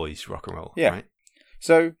Beach Boys rock and roll. Yeah. Right?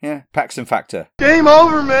 So, yeah, Paxton Factor. Game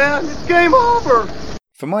over, man. It's game over.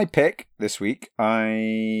 For my pick this week,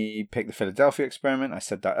 I picked the Phildapelphia Experiment. I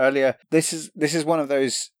said that earlier. This is one of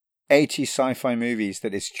those 80s sci-fi movies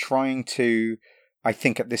that is trying to, I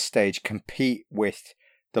think at this stage, compete with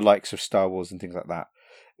the likes of Star Wars and things like that.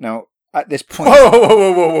 Now, at this point,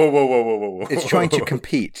 whoa. It's trying to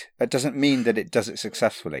compete. That doesn't mean that it does it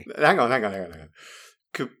successfully. Hang on.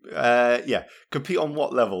 Compete on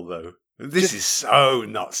what level, though? This is so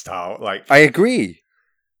not Star Wars. I agree.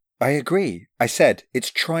 I said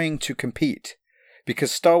it's trying to compete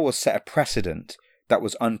because Star Wars set a precedent that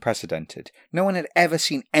was unprecedented. No one had ever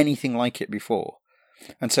seen anything like it before.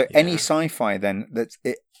 And so any sci-fi then,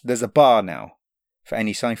 there's a bar now for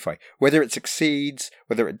any sci-fi. Whether it succeeds,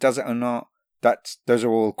 whether it does it or not, those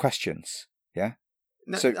are all questions. Yeah?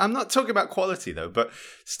 No, so I'm not talking about quality though, but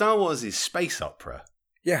Star Wars is space opera.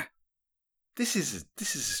 Yeah. This is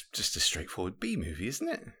just a straightforward B movie, isn't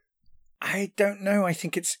it? I don't know. I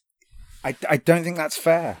think I don't think that's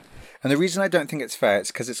fair. And the reason I don't think it's fair is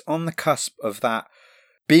because it's on the cusp of that.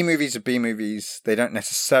 B movies are B movies. They don't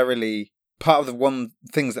necessarily... Part of the one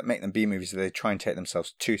things that make them B movies is they try and take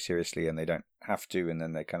themselves too seriously and they don't have to, and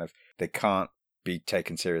then they can't be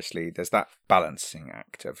taken seriously. There's that balancing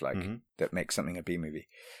act of that makes something a B movie.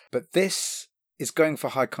 But this is going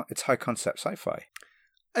for it's high concept sci-fi.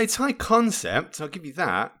 It's high concept, I'll give you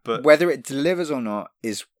that, but whether it delivers or not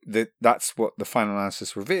that's what the final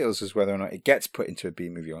analysis reveals, is whether or not it gets put into a B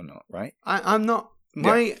movie or not, right? I'm not.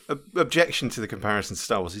 My objection to the comparison to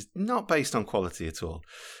Star Wars is not based on quality at all.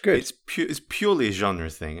 Good. It's purely a genre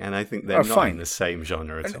thing, and I think they're not in the same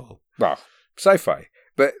genre at all. Well, sci-fi.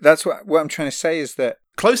 But that's what I'm trying to say is that...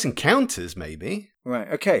 Close Encounters, maybe. Right,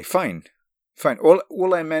 okay, fine.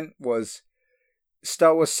 All I meant was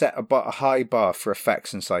Star Wars set a high bar for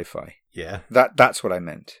effects and sci-fi. Yeah. That's what I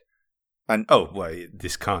meant. And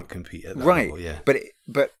this can't compete at that right, level, yeah.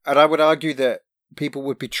 But I would argue that people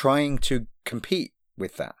would be trying to compete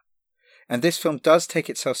with that. And this film does take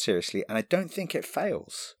itself seriously, and I don't think it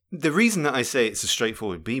fails. The reason that I say it's a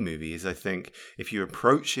straightforward B movie is I think if you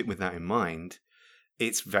approach it with that in mind,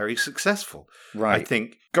 it's very successful. Right. I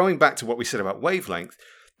think, going back to what we said about Wavelength,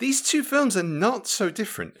 these two films are not so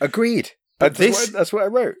different. Agreed. But That's what I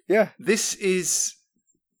wrote, yeah. This is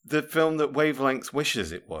the film that Wavelength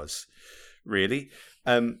wishes it was, really.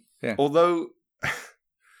 Although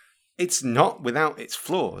it's not without its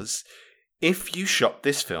flaws. If you shot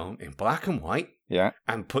this film in black and white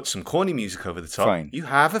and put some corny music over the top, you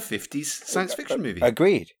have a 50s science fiction movie.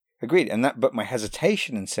 Agreed. But my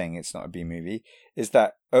hesitation in saying it's not a B movie is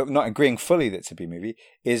that, not agreeing fully that it's a B movie,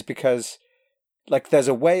 is because there's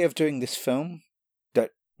a way of doing this film that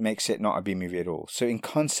makes it not a B movie at all. So in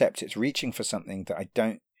concept, it's reaching for something that I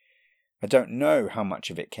don't know how much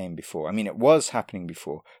of it came before. I mean, it was happening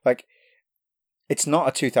before. It's not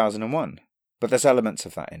a 2001, but there's elements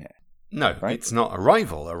of that in it. No, right? It's not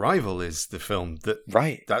Arrival. Arrival is the film that...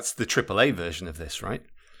 Right. That's the AAA version of this, right?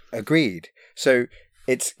 Agreed. So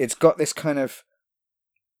it's got this kind of...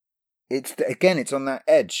 It's on that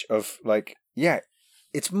edge of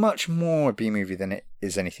it's much more a B movie than it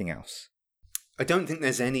is anything else. I don't think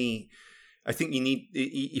there's any... I think you need...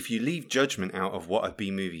 If you leave judgment out of what a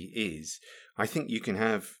B movie is, I think you can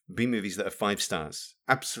have B movies that are 5 stars.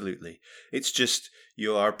 Absolutely. It's just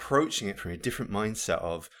you are approaching it from a different mindset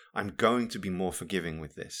of, I'm going to be more forgiving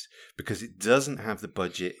with this. Because it doesn't have the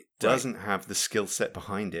budget, it doesn't have the skill set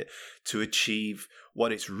behind it to achieve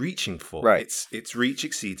what it's reaching for. Right. Its reach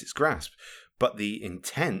exceeds its grasp. But the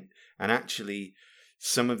intent and actually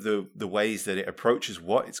some of the ways that it approaches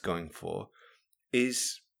what it's going for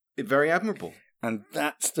is very admirable. And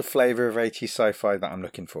that's the flavour of 80s sci-fi that I'm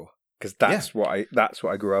looking for. Because that's what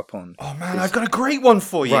I grew up on. Oh man, I've got a great one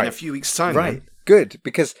for you in a few weeks' time. Right, man. Good,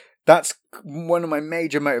 because that's one of my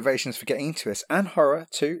major motivations for getting into this, and horror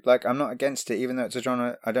too. I'm not against it, even though it's a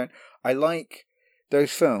genre I like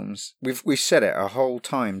those films. We've said it our whole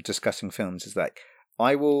time discussing films. Is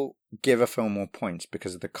I will give a film more points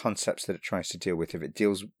because of the concepts that it tries to deal with. If it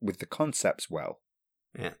deals with the concepts well,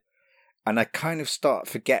 and I kind of start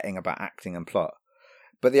forgetting about acting and plot.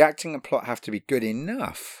 But the acting and plot have to be good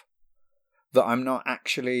enough that I'm not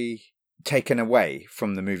actually taken away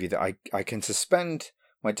from the movie, that I can suspend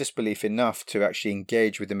my disbelief enough to actually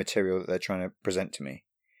engage with the material that they're trying to present to me.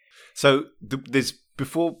 So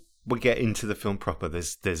before we get into the film proper,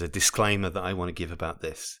 there's a disclaimer that I want to give about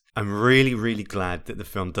this. I'm really, really glad that the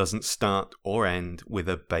film doesn't start or end with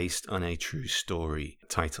a based on a true story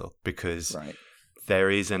title, because there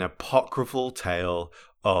is an apocryphal tale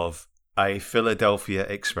of a Phildapelphia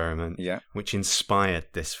experiment which inspired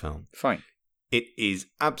this film. Fine. It is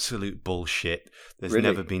absolute bullshit. There's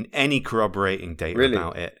never been any corroborating data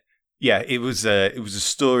about it. Yeah, it was a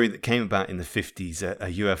story that came about in the 50s. A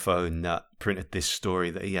UFO nut printed this story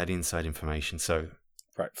that he had inside information. So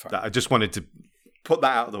fine. I just wanted to put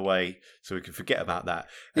that out of the way so we can forget about that.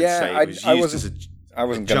 And say it was used I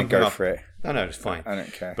wasn't going to go for it. No, it's fine. I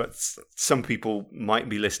don't care. But some people might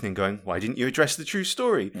be listening going, why didn't you address the true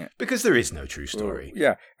story? Yeah. Because there is no true story.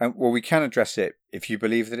 We can address it. If you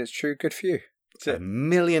believe that it's true, good for you. There's a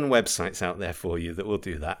million websites out there for you that will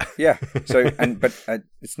do that. Yeah. So, but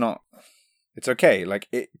it's not. It's okay.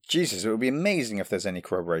 Jesus, it would be amazing if there's any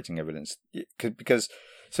corroborating evidence. Because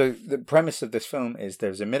the premise of this film is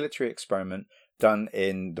there's a military experiment done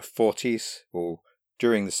in the 40s or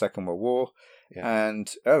during the Second World War. Yeah. And,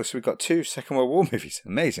 so we've got 2 Second World War movies.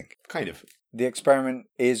 Amazing. Kind of. The experiment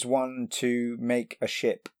is one to make a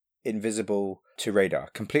ship invisible to radar,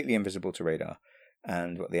 completely invisible to radar.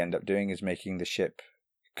 And what they end up doing is making the ship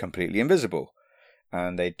completely invisible.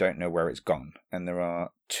 And they don't know where it's gone. And there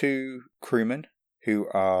are 2 crewmen who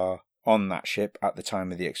are on that ship at the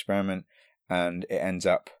time of the experiment. And it ends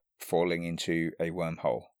up falling into a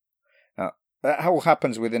wormhole. Now, that all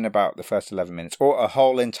happens within about the first 11 minutes. Or a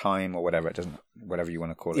hole in time, or whatever whatever you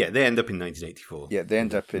want to call it. Yeah, they end up in 1984. Yeah, they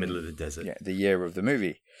end up in the middle of the desert. Yeah, the year of the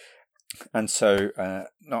movie. And so,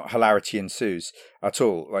 not hilarity ensues at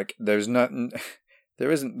all. There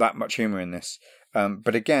isn't that much humour in this.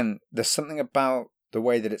 But again, there's something about the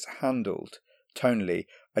way that it's handled tonally.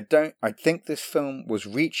 I think this film was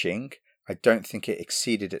reaching. I don't think it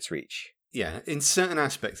exceeded its reach. Yeah, in certain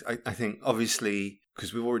aspects, I think, obviously,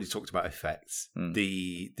 because we've already talked about effects,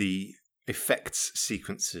 the effects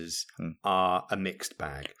sequences are a mixed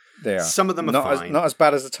bag. They are. Some of them are fine. Not as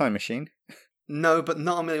bad as The Time Machine. No, but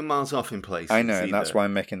not a million miles off in places. I know, and that's why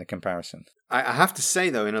I'm making the comparison. I have to say,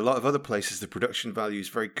 though, in a lot of other places, the production value is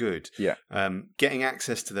very good. Yeah. Getting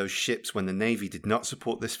access to those ships when the Navy did not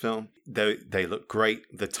support this film, they look great.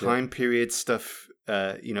 The time period stuff,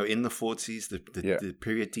 in the 40s, the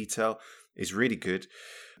period detail, is really good.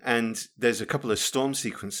 And there's a couple of storm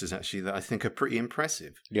sequences, actually, that I think are pretty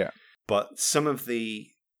impressive. Yeah. But some of the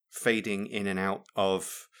fading in and out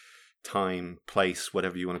of time, place,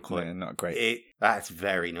 whatever you want to call it, not great. That's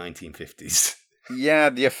very 1950s. Yeah,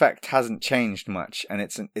 the effect hasn't changed much, and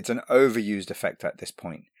it's an overused effect at this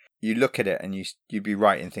point. You look at it and you'd be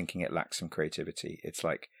right in thinking it lacks some creativity. It's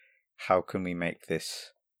like, how can we make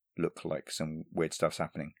this look like some weird stuff's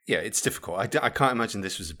happening? Yeah, it's difficult. I can't imagine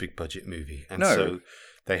this was a big budget movie. And No. so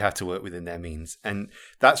they had to work within their means. And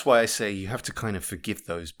that's why I say you have to kind of forgive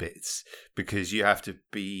those bits, because you have to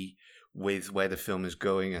be with where the film is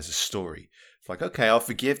going as a story. It's like, okay, I'll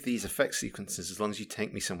forgive these effect sequences as long as you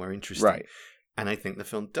take me somewhere interesting. Right. And I think the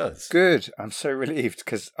film does. Good. I'm so relieved,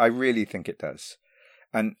 because I really think it does.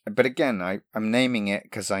 But again, I'm naming it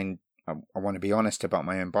because I want to be honest about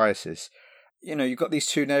my own biases. You know, you've got these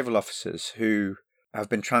two naval officers who have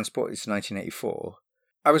been transported to 1984.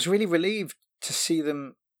 I was really relieved to see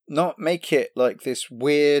them not make it like this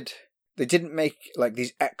weird... They didn't make like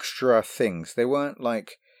these extra things. They weren't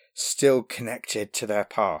like still connected to their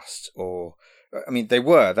past, or... I mean, they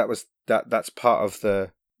were. That's part of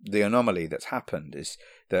the anomaly that's happened, is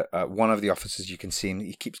that one of the officers, you can see him,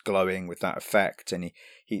 he keeps glowing with that effect, and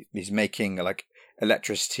he's making like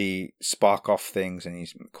electricity spark off things, and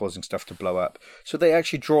he's causing stuff to blow up. So they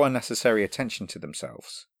actually draw unnecessary attention to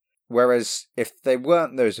themselves. Whereas if they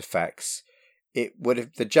weren't those effects,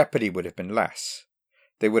 the jeopardy would have been less.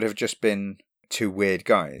 They would have just been two weird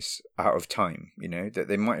guys out of time, you know, that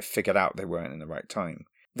they might have figured out they weren't in the right time.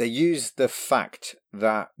 They use the fact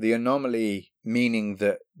that the anomaly, meaning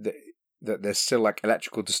that there's still like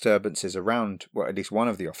electrical disturbances around, well, at least one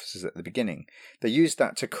of the officers at the beginning. They used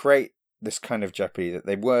that to create this kind of jeopardy, that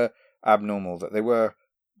they were abnormal, that they were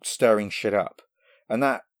stirring shit up. And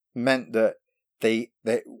that meant that they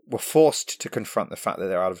were forced to confront the fact that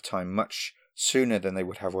they're out of time much sooner than they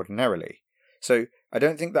would have ordinarily. So I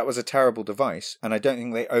don't think that was a terrible device, and I don't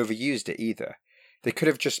think they overused it either. They could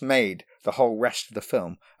have just made the whole rest of the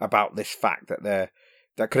film about this fact that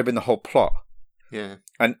that could have been the whole plot. Yeah.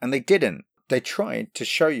 And they didn't. They tried to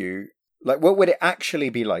show you, like, what would it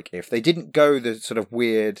actually be like if they didn't go the sort of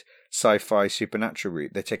weird sci-fi supernatural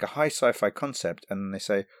route. They take a high sci-fi concept and then they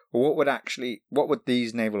say, well, what would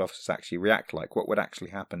these naval officers actually react like? What would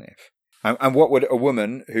actually happen if? And what would a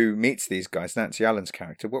woman who meets these guys, Nancy Allen's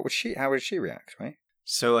character, how would she react, right?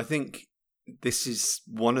 So I think this is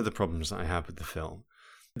one of the problems that I have with the film.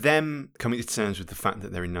 Them coming to terms with the fact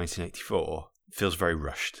that they're in 1984 feels very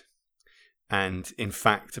rushed. And in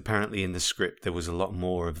fact, apparently in the script, there was a lot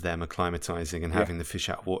more of them acclimatizing and having the fish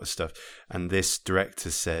out of water stuff. And this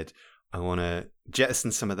director said, I want to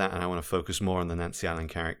jettison some of that and I want to focus more on the Nancy Allen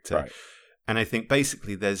character. Right. And I think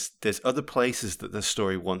basically there's other places that the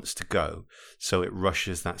story wants to go, so it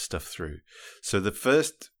rushes that stuff through. So the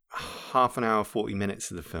first half an hour, 40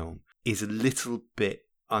 minutes of the film is a little bit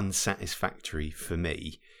unsatisfactory for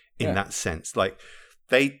me in that sense. Like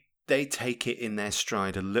they take it in their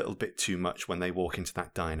stride a little bit too much when they walk into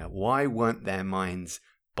that diner. Why weren't their minds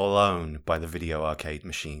blown by the video arcade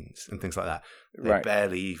machines and things like that? They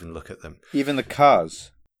barely even look at them. Even the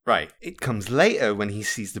cars. Right. It comes later when he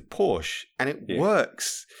sees the Porsche, and it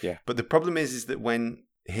works. Yeah. But the problem is that when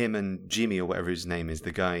him and Jimmy, or whatever his name is,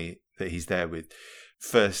 the guy that he's there with,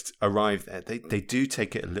 first arrive there, they do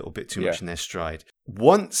take it a little bit too much in their stride.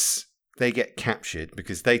 Once they get captured,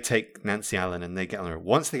 because they take Nancy Allen and they get on the road.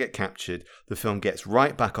 Once they get captured, the film gets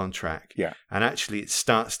right back on track. Yeah. And actually it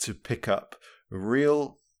starts to pick up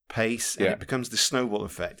real pace, and it becomes the snowball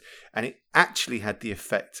effect. And it actually had the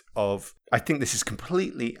effect of, I think this is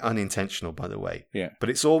completely unintentional, by the way, but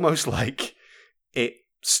it's almost like it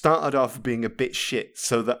started off being a bit shit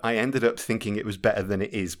so that I ended up thinking it was better than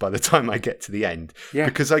it is by the time I get to the end,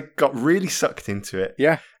 because I got really sucked into it.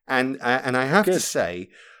 And I have to say,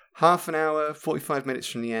 half an hour, 45 minutes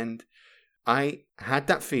from the end, I had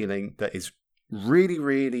that feeling that is really,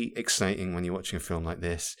 really exciting when you're watching a film like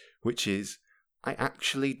this, which is, I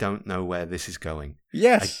actually don't know where this is going.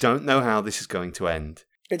 Yes. I don't know how this is going to end.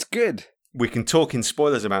 It's good. We can talk in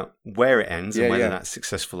spoilers about where it ends and whether that's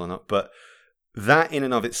successful or not, but that in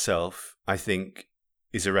and of itself, I think,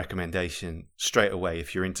 is a recommendation straight away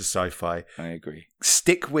if you're into sci-fi. I agree.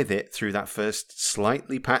 Stick with it through that first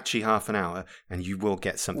slightly patchy half an hour and you will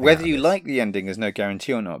get something. Whether you like the ending is no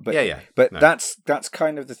guarantee or not. But But that's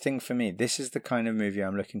kind of the thing for me. This is the kind of movie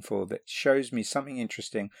I'm looking for that shows me something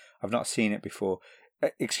interesting. I've not seen it before.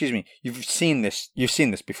 Excuse me, you've seen this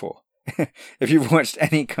before. If you've watched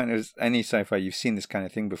any sci-fi, you've seen this kind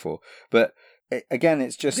of thing before. But again,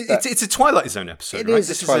 it's just that it's a Twilight Zone episode. it right? is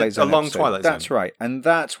This a Twilight Zone a long episode. Twilight Zone. That's right, and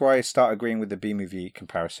that's why I start agreeing with the B-movie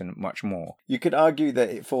comparison much more. You could argue that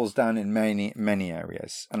it falls down in many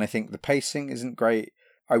areas, and I think the pacing isn't great.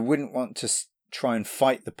 I wouldn't want to try and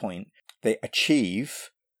fight the point they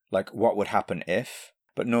achieve, like what would happen if,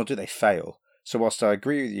 but nor do they fail. So whilst I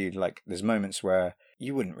agree with you, like there's moments where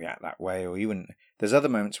you wouldn't react that way, or you wouldn't. There's other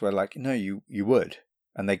moments where like no, you would,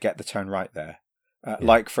 and they get the tone right there.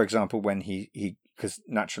 Like for example, when he because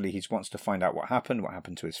naturally he wants to find out what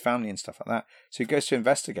happened to his family and stuff like that. So he goes to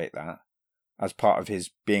investigate that as part of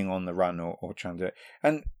his being on the run or trying to do it.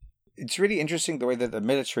 And it's really interesting the way that the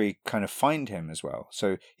military kind of find him as well.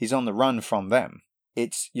 So he's on the run from them.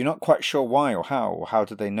 You're not quite sure why or how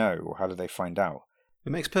do they know or how do they find out?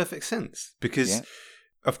 It makes perfect sense because,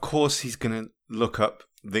 of course, he's going to look up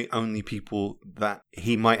the only people that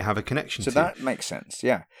he might have a connection to. So that makes sense,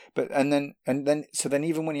 yeah. But and then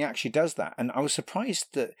even when he actually does that, and I was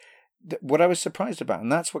surprised that what I was surprised about,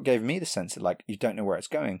 and that's what gave me the sense that like you don't know where it's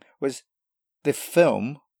going, was the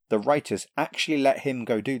film, the writers actually let him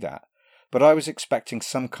go do that. But I was expecting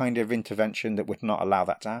some kind of intervention that would not allow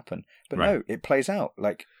that to happen. But no, it plays out.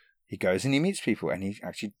 Like he goes and he meets people and he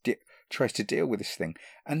actually tries to deal with this thing,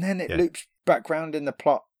 and then it loops back round in the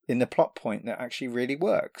plot point that actually really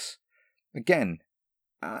works. Again,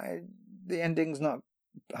 the ending's not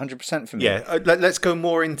 100% for me. Yeah, let's go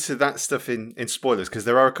more into that stuff in spoilers because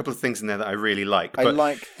there are a couple of things in there that I really like. I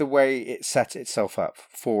like the way it set itself up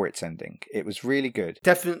for its ending. It was really good.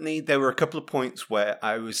 Definitely, there were a couple of points where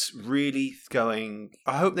I was really going,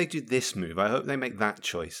 I hope they do this move. I hope they make that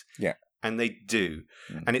choice. Yeah. And they do.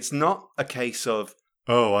 And it's not a case of,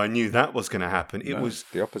 oh, I knew that was going to happen. It was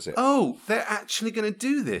the opposite. Oh, they're actually going to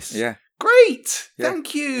do this. Yeah. Great. Yeah.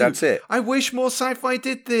 Thank you. That's it. I wish more sci-fi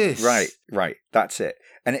did this. Right. That's it.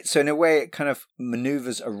 And so in a way, it kind of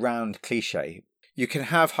maneuvers around cliche. You can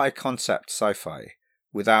have high concept sci-fi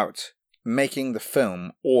without making the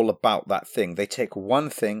film all about that thing. They take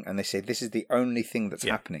one thing and they say, this is the only thing that's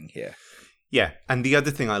happening here. Yeah. And the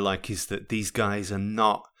other thing I like is that these guys are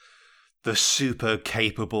not the super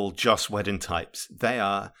capable Joss Whedon types. They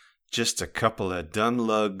are just a couple of dumb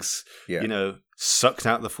lugs, sucked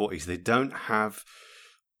out the 40s. They don't have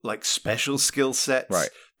like special skill sets. Right.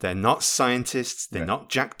 They're not scientists. They're not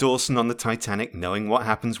Jack Dawson on the Titanic knowing what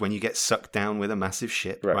happens when you get sucked down with a massive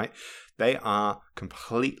ship, right? They are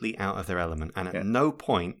completely out of their element. And at no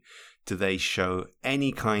point do they show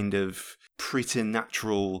any kind of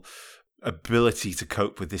preternatural ability to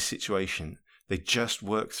cope with this situation. They just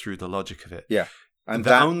work through the logic of it. Yeah. And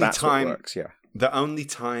that's what works, yeah. The only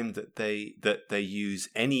time that they use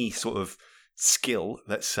any sort of skill,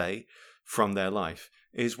 let's say, from their life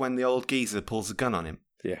is when the old geezer pulls a gun on him.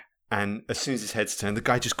 Yeah. And as soon as his head's turned, the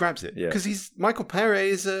guy just grabs it. Yeah. Because Michael Pare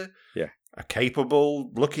is a capable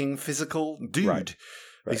looking physical dude. Right.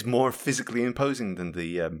 He's more physically imposing than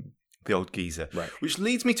the old geezer. Right. Which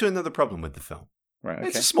leads me to another problem with the film. Right. Okay.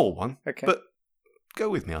 It's a small one. Okay. But go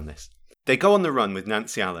with me on this. They go on the run with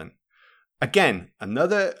Nancy Allen. Again,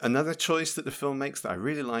 another choice that the film makes that I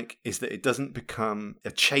really like is that it doesn't become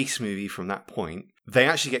a chase movie from that point. They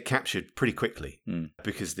actually get captured pretty quickly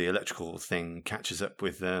because the electrical thing catches up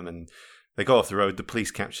with them and they go off the road. The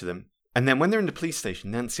police capture them. And then when they're in the police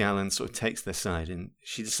station, Nancy Allen sort of takes their side and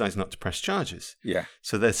she decides not to press charges. Yeah.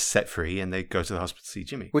 So they're set free and they go to the hospital to see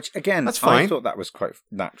Jimmy. Which, again, that's fine. I thought that was quite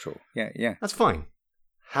natural. Yeah. That's fine.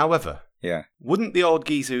 However, wouldn't the old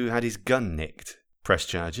geezer who had his gun nicked press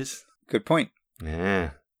charges? Good point.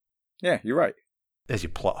 Yeah. Yeah, you're right. There's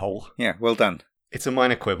your plot hole. Yeah, well done. It's a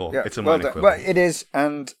minor quibble. Yeah, it's a minor quibble. But it is,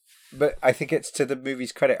 but I think it's to the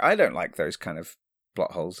movie's credit. I don't like those kind of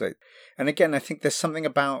plot holes. And again, I think there's something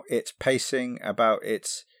about its pacing, about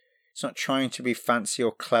it's not trying to be fancy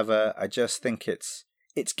or clever. I just think it's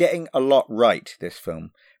getting a lot right, this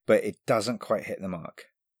film, but it doesn't quite hit the mark.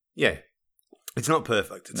 Yeah. It's not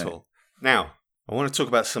perfect at all. Now, I want to talk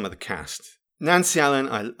about some of the cast. Nancy Allen,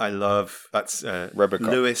 I love. That's RoboCop.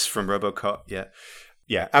 Lewis from RoboCop.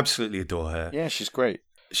 Yeah, absolutely adore her. Yeah, she's great.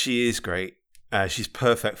 She is great. She's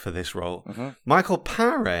perfect for this role. Mm-hmm. Michael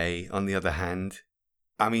Pare, on the other hand,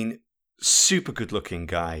 I mean, super good-looking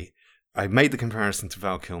guy. I made the comparison to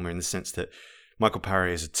Val Kilmer in the sense that Michael Pare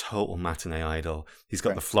is a total matinee idol. He's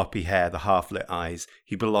got the floppy hair, the half-lit eyes.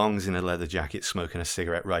 He belongs in a leather jacket, smoking a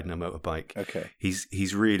cigarette, riding a motorbike. Okay.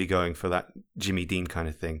 He's really going for that Jimmy Dean kind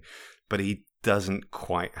of thing, but he doesn't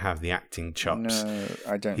quite have the acting chops. No,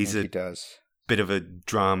 I don't think he does. Bit of a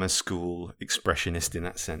drama school expressionist in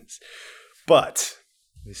that sense. But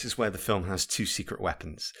this is where the film has two secret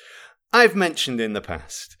weapons. I've mentioned in the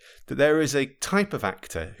past that there is a type of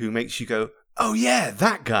actor who makes you go, oh yeah,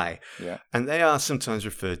 that guy. Yeah. And they are sometimes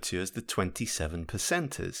referred to as the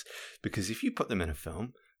 27%ers, because if you put them in a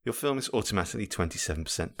film, your film is automatically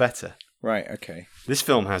 27% better. Right, okay. This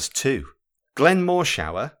film has two. Glenn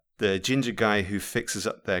Morshower, the ginger guy who fixes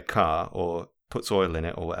up their car or puts oil in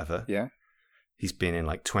it or whatever. Yeah. He's been in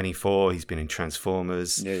like 24, he's been in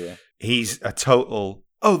Transformers. Yeah. He's a total,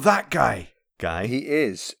 oh, that guy. He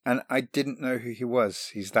is. And I didn't know who he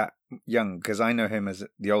was. He's that young, because I know him as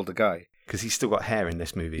the older guy. Because he's still got hair in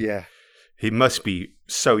this movie. Yeah. He must be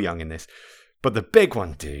so young in this. But the big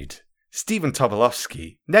one, dude, Stephen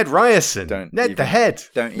Tobolowsky, Ned Ryerson, Ned the Head,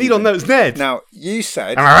 Needle-Nose Ned. Now, you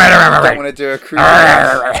said you don't want to do a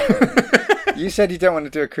cruiserverse. You said you don't want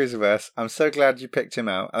to do a cruiserverse. I'm so glad you picked him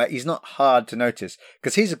out. He's not hard to notice,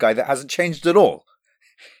 because he's a guy that hasn't changed at all.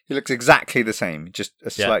 He looks exactly the same, just a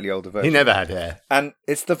slightly older version. He never had hair. And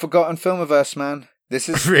it's the Forgotten Filmiverse, man. This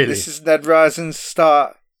is really? This is Ned Ryerson's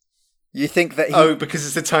start. You think that he... Oh, because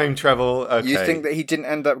it's a time travel... Okay. You think that he didn't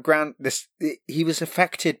end up... He was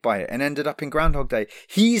affected by it and ended up in Groundhog Day.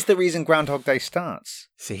 He's the reason Groundhog Day starts.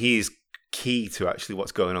 So he's key to actually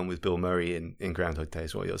what's going on with Bill Murray in Groundhog Day,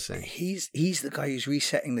 is what you're saying. He's the guy who's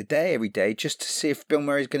resetting the day every day just to see if Bill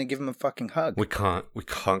Murray's going to give him a fucking hug. We can't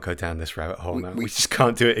go down this rabbit hole now. We just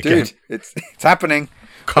can't do it again. Dude, it's happening.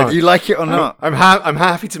 Whether you like it or not. I'm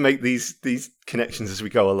happy to make these connections as we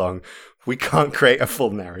go along. We can't create a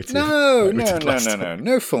full narrative.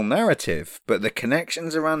 No full narrative, but the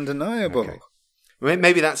connections are undeniable. Okay.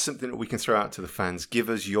 Maybe that's something that we can throw out to the fans. Give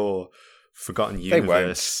us your Forgotten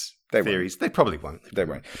Universe theories. They probably won't. They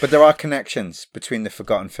won't. But there are connections between the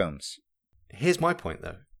Forgotten films. Here's my point,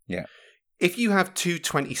 though. Yeah. If you have two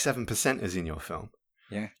 27%ers in your film,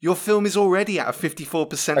 yeah, your film is already at a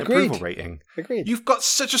 54% approval rating. Agreed. You've got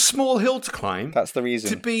such a small hill to climb. That's the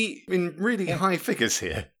reason. To be in really high figures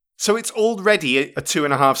here. So it's already a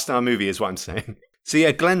 2.5-star movie, is what I'm saying. So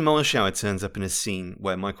yeah, Glenn Morshower turns up in a scene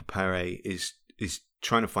where Michael Paré is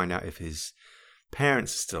trying to find out if his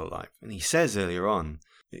parents are still alive. And he says earlier on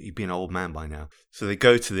that he'd be an old man by now. So they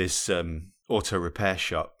go to this auto repair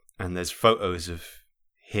shop, and there's photos of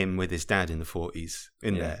him with his dad in the 40s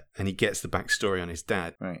in there. And he gets the backstory on his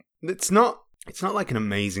dad. Right. It's not like an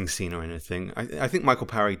amazing scene or anything. I think Michael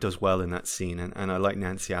Paré does well in that scene, and I like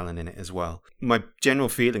Nancy Allen in it as well. My general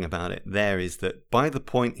feeling about it there is that by the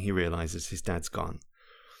point he realizes his dad's gone,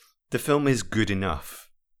 the film is good enough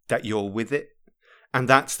that you're with it. And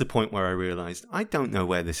that's the point where I realized, I don't know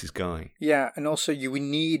where this is going. Yeah, and also we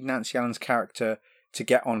need Nancy Allen's character to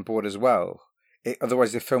get on board as well.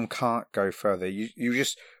 Otherwise the film can't go further.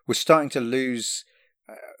 We're starting to lose...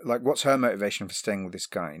 what's her motivation for staying with this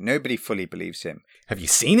guy? Nobody fully believes him. Have you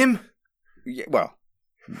seen him? Yeah, well,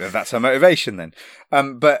 that's her motivation then.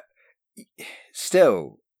 But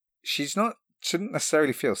still, she shouldn't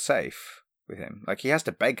necessarily feel safe with him. Like, he has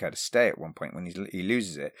to beg her to stay at one point when he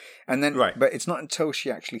loses it. And then, right. But it's not until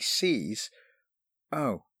she actually sees,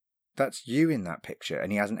 oh, that's you in that picture,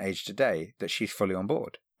 and he hasn't aged a day, that she's fully on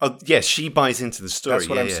board. Oh, yes, she buys into the story. That's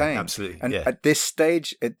what I'm saying. Absolutely. And at this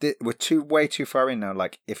stage, we're way too far in now.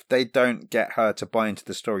 Like, if they don't get her to buy into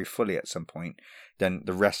the story fully at some point, then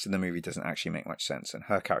the rest of the movie doesn't actually make much sense. And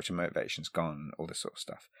her character motivation's gone, and all this sort of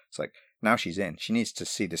stuff. It's like, now she's in. She needs to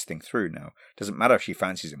see this thing through now. Doesn't matter if she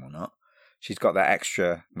fancies him or not. She's got that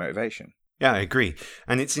extra motivation. Yeah, I agree.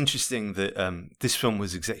 And it's interesting that this film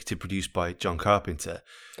was executive produced by John Carpenter.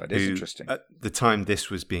 That is interesting. At the time this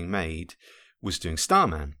was being made, was doing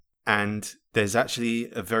Starman. And there's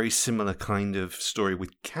actually a very similar kind of story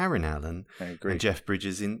with Karen Allen and Jeff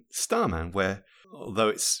Bridges in Starman, where, although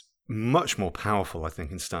it's much more powerful, I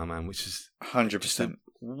think, in Starman, which is 100% just a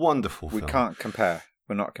wonderful film. We can't compare.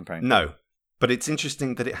 We're not comparing. No. But it's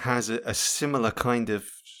interesting that it has a similar kind of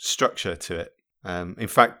structure to it. In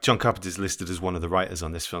fact, John Carpenter's listed as one of the writers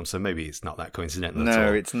on this film, so maybe it's not that coincidental at all.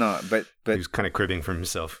 No, it's not. But he was kind of cribbing from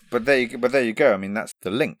himself. But there you go. I mean, that's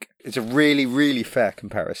the link. It's a really, really fair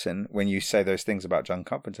comparison when you say those things about John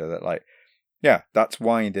Carpenter. That, like, yeah, that's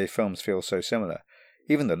why the films feel so similar.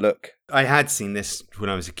 Even the look. I had seen this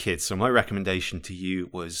when I was a kid, so my recommendation to you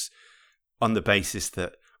was on the basis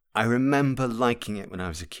that I remember liking it when I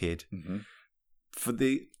was a kid. Mm-hmm. For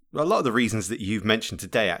a lot of the reasons that you've mentioned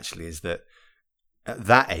today, actually, is that at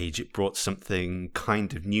that age, it brought something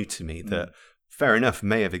kind of new to me that, fair enough,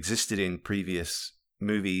 may have existed in previous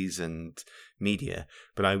movies and media,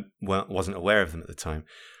 but I wasn't aware of them at the time.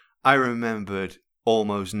 I remembered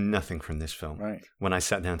almost nothing from this film when I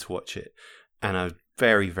sat down to watch it, and I was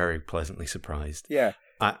very, very pleasantly surprised. Yeah.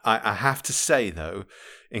 I have to say, though,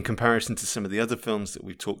 in comparison to some of the other films that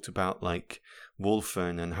we've talked about, like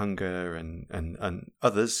Wolfen and Hunger and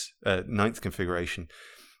others, Ninth Configuration,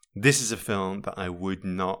 This is a film that I would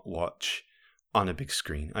not watch on a big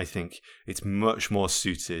screen. I think it's much more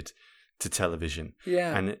suited to television.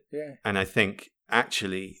 Yeah. And I think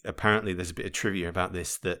actually, apparently there's a bit of trivia about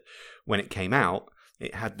this, that when it came out,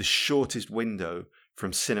 it had the shortest window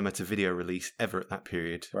from cinema to video release ever at that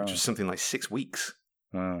period, which was something like 6 weeks.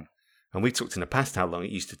 Wow. And we talked in the past how long it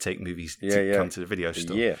used to take movies to come to the video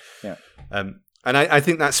store. Yeah. And I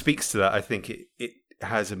think that speaks to that. I think it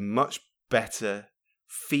has a much better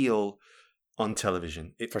feel on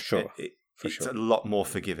television. For sure. It's a lot more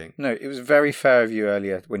forgiving. No, it was very fair of you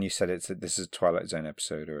earlier when you said this is a Twilight Zone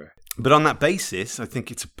episode. But on that basis, I think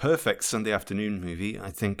it's a perfect Sunday afternoon movie. I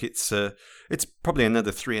think it's probably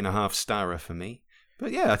another 3.5 starer for me.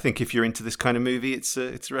 But yeah, I think if you're into this kind of movie, it's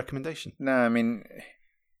a recommendation. No, I mean,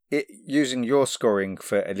 using your scoring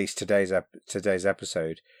for at least today's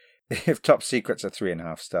episode, if Top Secret's a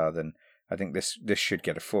 3.5 star, then I think this should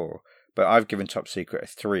get a 4. But I've given Top Secret a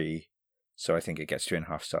 3, so I think it gets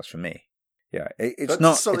 3.5 stars for me. Yeah, it's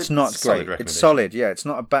not great. It's solid. Yeah, it's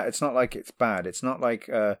not It's not like it's bad. It's not like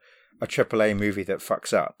a AAA movie that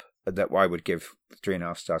fucks up. That I would give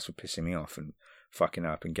 3.5 stars for pissing me off and fucking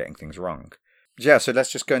up and getting things wrong. Yeah, so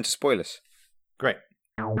let's just go into spoilers. Great.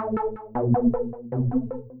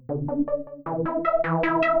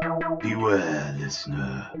 Beware,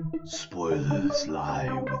 listener. Spoilers lie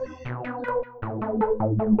within.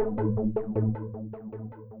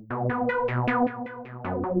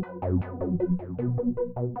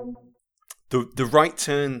 The right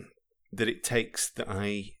turn that it takes that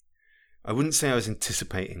I wouldn't say I was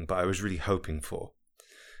anticipating, but I was really hoping for,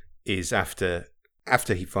 is after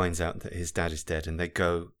he finds out that his dad is dead and they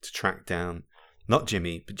go to track down not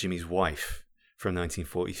Jimmy, but Jimmy's wife from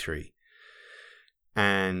 1943.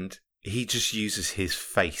 And he just uses his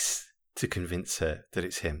face to convince her that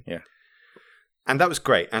it's him. Yeah. And that was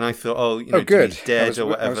great. And I thought, good. Jimmy's dead or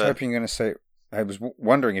whatever. I was hoping you were going to say, I was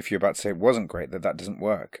wondering if you were about to say it wasn't great, that doesn't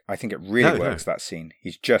work. I think it really works, that scene.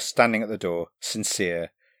 He's just standing at the door,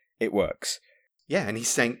 sincere. It works. Yeah, and he's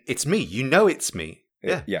saying, it's me. You know it's me.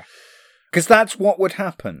 Yeah. Yeah. Because that's what would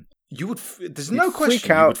happen. There's no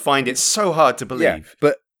question you would find it so hard to believe. Yeah,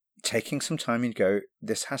 but taking some time, you'd go,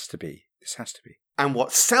 this has to be. And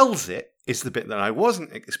what sells it is the bit that I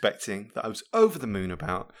wasn't expecting, that I was over the moon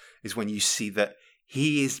about, is when you see that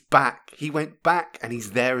he is back. He went back and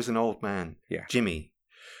he's there as an old man. Yeah. Jimmy.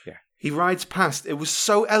 Yeah. He rides past. It was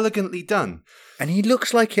so elegantly done. And he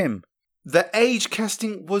looks like him. The age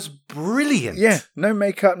casting was brilliant. Yeah. No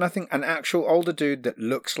makeup, nothing. An actual older dude that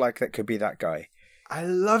looks like that could be that guy. I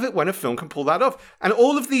love it when a film can pull that off. And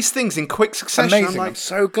all of these things in quick succession. Amazing. I'm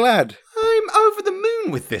so glad. I'm over the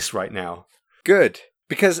moon with this right now. Good.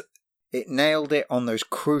 Because it nailed it on those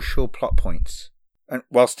crucial plot points. And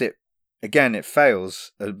whilst it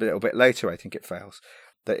fails a little bit later, I think it fails,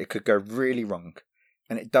 that it could go really wrong.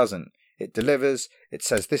 And it doesn't. It delivers. It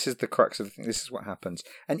says, this is the crux of the thing. This is what happens.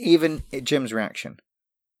 And even Jim's reaction.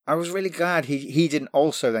 I was really glad he didn't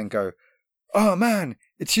also then go, oh man,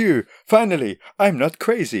 it's you. Finally, I'm not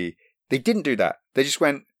crazy. They didn't do that. They just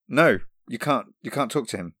went, no, you can't talk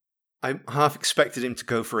to him. I half expected him to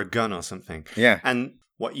go for a gun or something. Yeah. And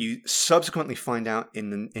what you subsequently find out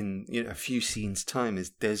in a few scenes' time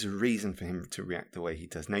is there's a reason for him to react the way he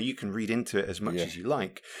does. Now, you can read into it as much as you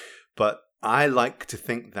like, but I like to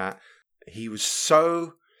think that he was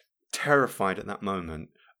so terrified at that moment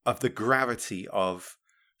of the gravity of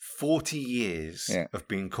 40 years of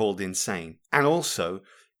being called insane. And also,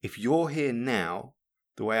 if you're here now,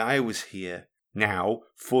 the way I was here now,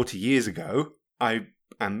 40 years ago, I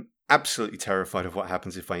am absolutely terrified of what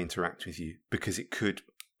happens if I interact with you, because it could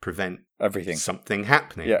prevent something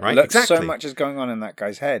happening. Yeah, right? Look, exactly. So much is going on in that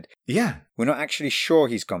guy's head. Yeah. We're not actually sure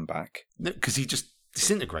he's gone back. No, because he just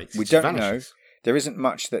disintegrates. We don't know. There isn't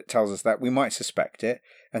much that tells us that. We might suspect it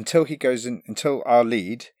until our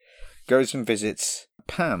lead goes and visits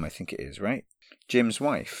Pam, I think it is, right? Jim's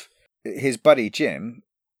wife. His buddy Jim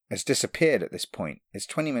has disappeared at this point. It's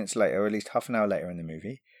 20 minutes later, or at least half an hour later in the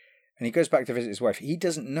movie. And he goes back to visit his wife. He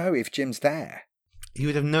doesn't know if Jim's there. He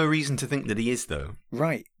would have no reason to think that he is, though.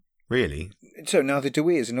 Right. Really? So neither do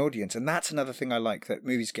we as an audience. And that's another thing I like that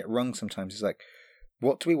movies get wrong sometimes. Is like,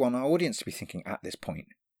 what do we want our audience to be thinking at this point?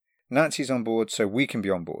 Nancy's on board, so we can be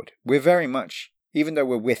on board. We're very much, even though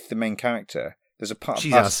we're with the main character, there's a part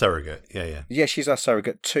she's of us. She's our surrogate. Yeah. Yeah, she's our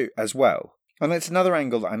surrogate too, as well. And that's another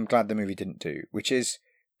angle that I'm glad the movie didn't do, which is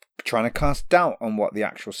trying to cast doubt on what the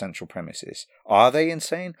actual central premise is. Are they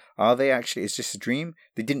insane? Are they actually, is this a dream?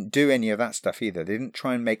 They didn't do any of that stuff either. They didn't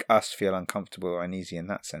try and make us feel uncomfortable or uneasy in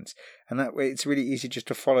that sense. And that way it's really easy just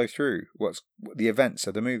to follow through what's the events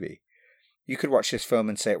of the movie. You could watch this film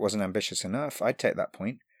and say it wasn't ambitious enough. I'd take that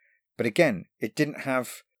point. But again, it didn't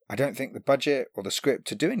have, I don't think, the budget or the script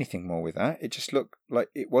to do anything more with that. It just looked like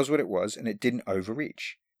it was what it was, and it didn't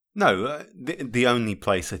overreach. No, the only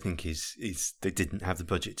place I think is they didn't have the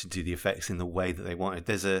budget to do the effects in the way that they wanted.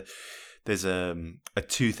 There's a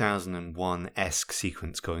 2001-esque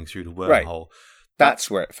sequence going through the wormhole. That's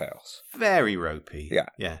where it fails. Very ropey.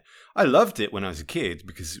 Yeah. I loved it when I was a kid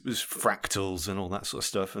because it was fractals and all that sort of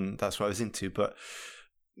stuff, and that's what I was into. But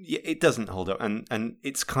yeah, it doesn't hold up, and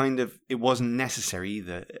it's kind of, it wasn't necessary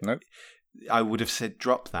either. Nope. I would have said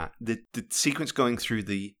drop that. The sequence going through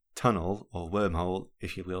the tunnel or wormhole,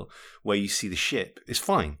 if you will, where you see the ship is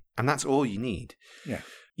fine, and that's all you need.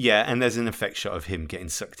 Yeah, and there's an effect shot of him getting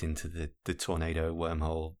sucked into the tornado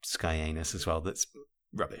wormhole sky anus as well. That's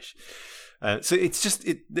rubbish. So it's just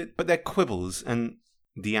but they're quibbles, and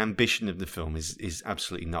the ambition of the film is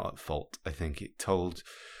absolutely not at fault. I think it told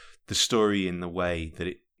the story in the way that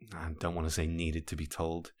it, I don't want to say needed to be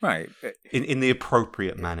told, right, in the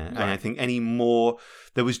appropriate manner. Right. And I think any more,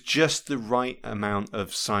 there was just the right amount of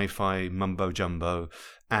sci-fi mumbo jumbo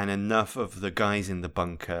and enough of the guys in the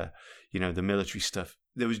bunker, the military stuff.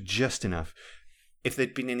 There was just enough. If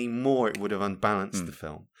there'd been any more, it would have unbalanced the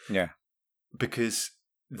film. Yeah, because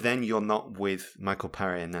then you're not with Michael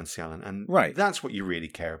Paré and Nancy Allen, and that's what you really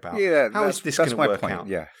care about. Yeah, how is this going to work point. out?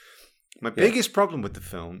 Yeah, my biggest problem with the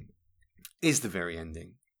film is the very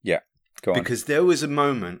ending. Yeah, go on. Because there was a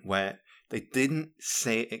moment where they didn't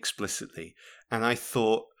say it explicitly, and I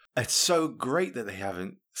thought it's so great that they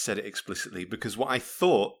haven't said it explicitly, because what I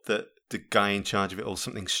thought that the guy in charge of it all,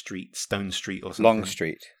 Stone Street or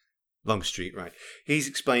something. Longstreet, right. He's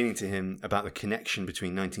explaining to him about the connection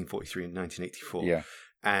between 1943 and 1984. Yeah.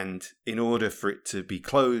 And in order for it to be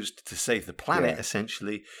closed to save the planet,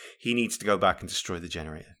 essentially, he needs to go back and destroy the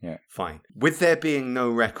generator. Yeah. Fine. With there being no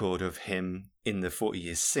record of him in the 40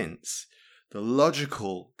 years since, the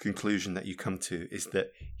logical conclusion that you come to is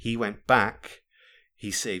that he went back,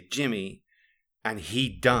 he saved Jimmy, and he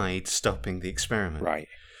died stopping the experiment. Right.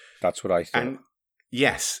 That's what I thought. And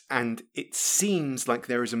yes, and it seems like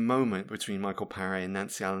there is a moment between Michael Paré and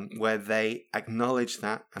Nancy Allen where they acknowledge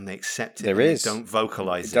that and they accept it. There is. They don't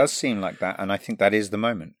vocalize it. It does seem like that, and I think that is the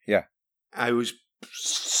moment. Yeah. I was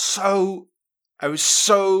so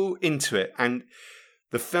into it, and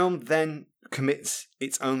the film then commits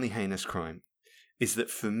its only heinous crime, is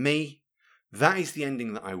that for me, that is the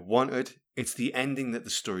ending that I wanted. It's the ending that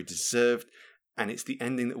the story deserved, and it's the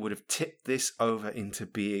ending that would have tipped this over into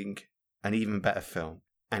being an even better film.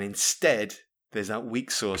 And instead, there's that weak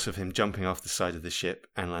source of him jumping off the side of the ship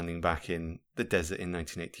and landing back in the desert in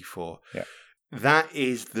 1984. Yeah. That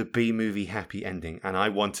is the B-movie happy ending, and I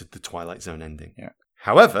wanted the Twilight Zone ending. Yeah.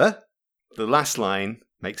 However, the last line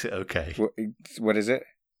makes it okay. What is it?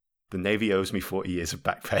 The Navy owes me 40 years of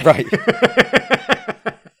back pay. Right.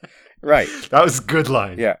 Right. That was a good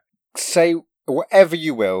line. Yeah. Say whatever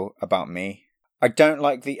you will about me. I don't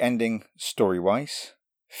like the ending story-wise.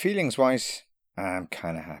 Feelings-wise, I'm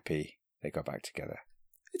kind of happy they got back together.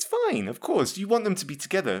 It's fine, of course. You want them to be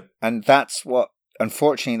together. And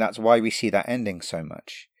unfortunately, that's why we see that ending so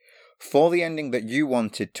much. For the ending that you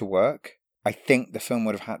wanted to work, I think the film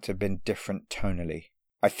would have had to have been different tonally.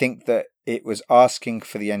 I think that it was asking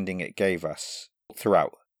for the ending it gave us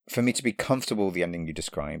throughout. For me to be comfortable with the ending you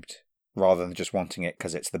described, rather than just wanting it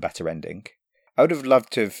because it's the better ending, I would have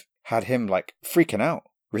loved to have had him freaking out.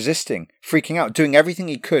 Resisting, freaking out, doing everything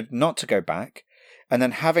he could not to go back, and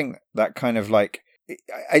then having that kind of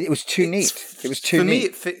it was too neat. It was too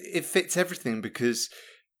neat. For me, it fits everything because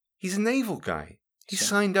he's a naval guy. He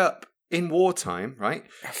signed up in wartime, right?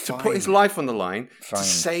 Fine. To put his life on the line Fine. to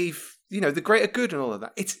save, the greater good and all of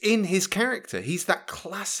that. It's in his character. He's that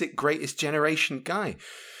classic Greatest Generation guy.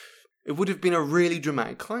 It would have been a really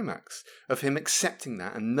dramatic climax of him accepting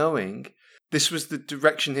that and knowing this was the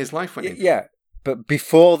direction his life went in. Yeah. But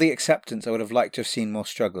before the acceptance, I would have liked to have seen more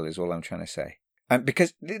struggle, is all I'm trying to say. And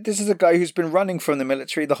because this is a guy who's been running from the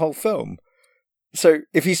military the whole film. So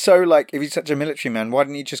if he's such a military man, why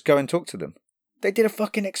didn't he just go and talk to them? They did a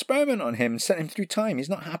fucking experiment on him and sent him through time. He's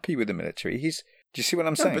not happy with the military. Do you see what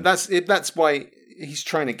I'm saying? But that's why he's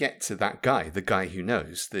trying to get to that guy, the guy who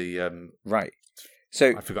knows. Right.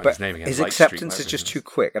 So I forgot his name again. His acceptance is just too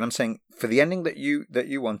quick. And I'm saying, for the ending that you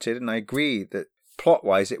wanted, and I agree that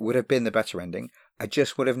plot-wise, it would have been the better ending. I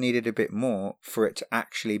just would have needed a bit more for it to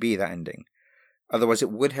actually be that ending. Otherwise,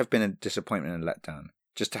 it would have been a disappointment and a letdown.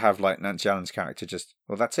 Just to have Nancy Allen's character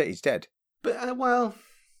that's it, he's dead. But,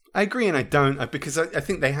 I agree and I don't, because I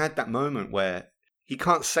think they had that moment where he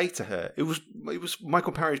can't say to her, it was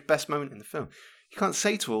Michael Parry's best moment in the film. He can't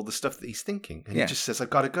say to her all the stuff that he's thinking. And he just says,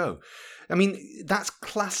 I've got to go. I mean, that's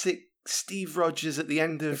classic Steve Rogers at the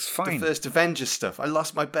end of It's fine. the first Avengers stuff. I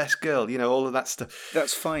lost my best girl, all of that stuff.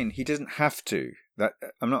 That's fine. He doesn't have to.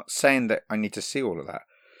 I'm not saying that I need to see all of that.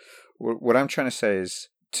 What I'm trying to say is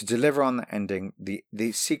to deliver on the ending,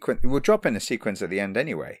 the sequence. We'll drop in a sequence at the end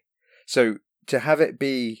anyway. So to have it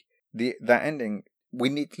be that ending, we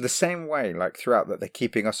need the same way, like throughout, that they're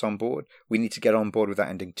keeping us on board. We need to get on board with that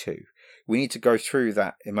ending too. We need to go through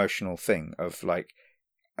that emotional thing of like,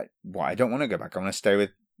 I don't want to go back. I want to stay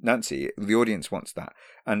with Nancy. The audience wants that.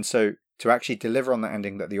 And so to actually deliver on that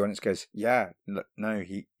ending that the audience goes, yeah, look, no,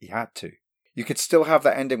 he had to. You could still have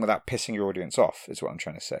that ending without pissing your audience off, is what I'm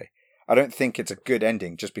trying to say. I don't think it's a good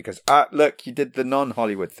ending just because, look, you did the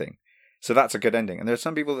non-Hollywood thing. So that's a good ending. And there are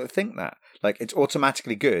some people that think that. Like, it's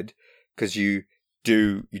automatically good because you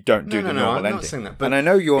don't do the normal ending. I'm not saying that, but and I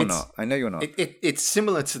know you're not. It's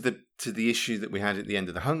similar to the issue that we had at the end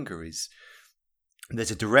of The Hunger. Is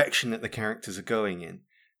there's a direction that the characters are going in,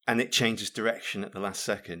 and it changes direction at the last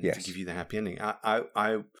second to give you the happy ending.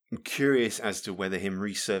 I'm curious as to whether him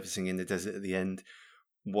resurfacing in the desert at the end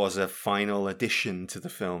was a final addition to the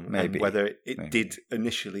film, and whether it did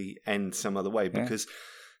initially end some other way, because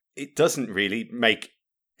it doesn't really make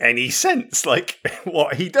any sense, like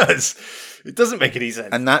what he does. It doesn't make any sense.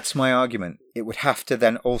 And that's my argument. It would have to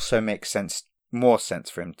then also make more sense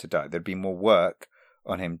for him to die. There'd be more work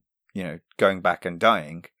on him, going back and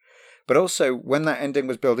dying. But also, when that ending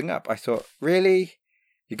was building up, I thought, really?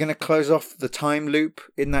 You're going to close off the time loop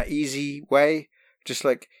in that easy way? Just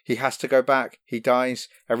like he has to go back, he dies,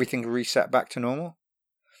 everything reset back to normal?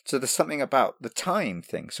 So there's something about the time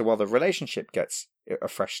thing. So while the relationship gets a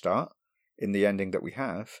fresh start in the ending that we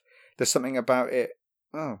have, there's something about it.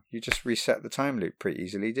 Oh, you just reset the time loop pretty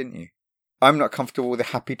easily, didn't you? I'm not comfortable with a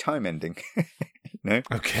happy time ending. No?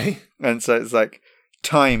 Okay. And so it's like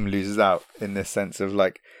time loses out in this sense of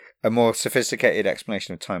like a more sophisticated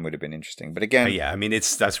explanation of time would have been interesting. But again, I mean,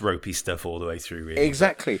 that's ropey stuff all the way through, really.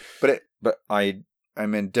 Exactly. But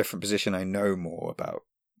I'm in a different position. I know more about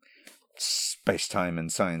space-time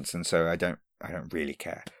and science, and so I don't really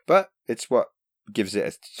care. But it's what gives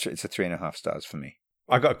it it's a 3.5 stars for me.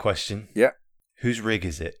 I got a question. Yeah. Whose rig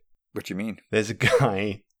is it? What do you mean? There's a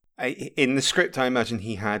guy in the script. I imagine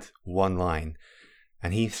he had one line,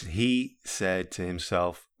 and he said to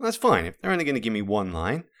himself, well, "That's fine. If they're only going to give me one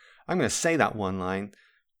line, I'm going to say that one line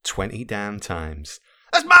 20 damn times.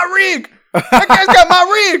 That's my rig. That guy's got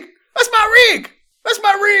my rig. That's my rig. That's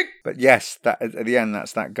my rig." But yes, that at the end,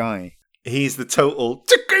 that's that guy. He's the total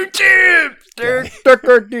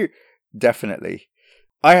Definitely.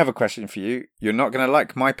 I have a question for you. You're not going to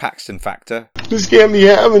like my Paxton factor. This can't be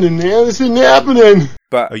happening, man. This isn't happening.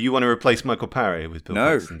 But you want to replace Michael Paré with Bill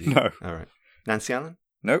Paxton? No. All right. Nancy Allen?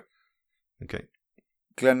 Nope. Okay.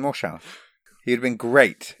 Glenn Morshower. He'd have been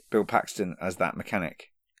great, Bill Paxton, as that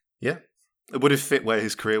mechanic. Yeah. It would have fit where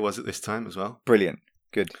his career was at this time as well. Brilliant.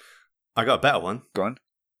 Good. I got a better one. Go on.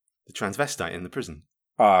 The transvestite in the prison.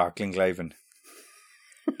 Glinglaven.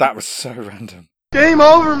 That was so random. Game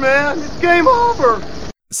over, man. It's game over.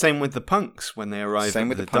 Same with the punks when they arrive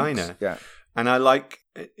at the diner. Yeah. And I like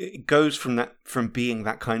it goes from being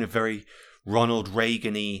that kind of very Ronald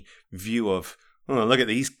Reagan-y view of, oh, look at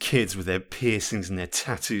these kids with their piercings and their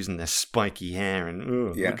tattoos and their spiky hair,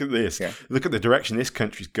 and look at this. Yeah. Look at the direction this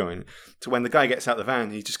country's going. To when the guy gets out of the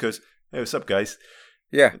van, he just goes, "Hey, what's up, guys?"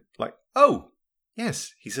 Yeah. Like, oh,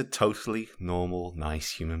 yes, he's a totally normal,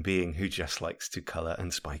 nice human being who just likes to colour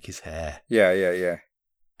and spike his hair. Yeah.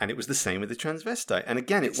 And it was the same with the transvestite. And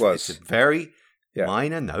again, it's a very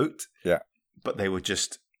minor note. Yeah. But they were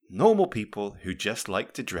just normal people who just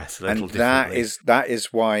like to dress a little differently. And that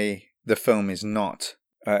is why the film is not,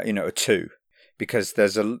 a 2. Because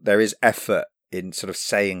there is effort in sort of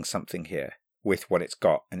saying something here with what it's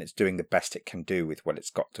got. And it's doing the best it can do with what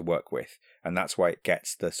it's got to work with. And that's why it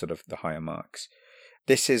gets the sort of the higher marks.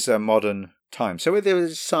 This is a modern time. So there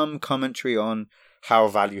is some commentary on how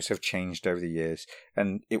values have changed over the years.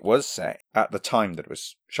 And it was set at the time that it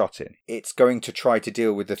was shot in. It's going to try to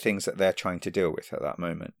deal with the things that they're trying to deal with at that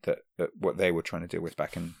moment, that what they were trying to deal with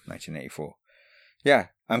back in 1984. Yeah,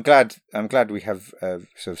 I'm glad we have a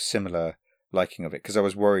sort of similar liking of it, because I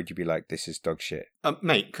was worried you'd be like, this is dog shit.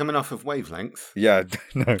 Mate, coming off of Wavelength. Yeah,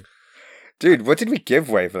 no. Dude, what did we give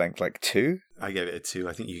Wavelength? Like 2? I gave it a 2.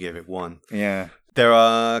 I think you gave it 1. Yeah. There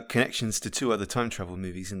are connections to 2 other time travel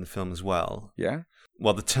movies in the film as well. Yeah.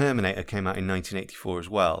 Well, The Terminator came out in 1984 as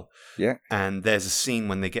well. Yeah. And there's a scene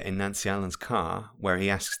when they get in Nancy Allen's car where he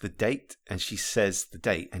asks the date and she says the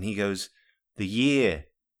date and he goes, the year.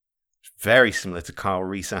 Very similar to Carl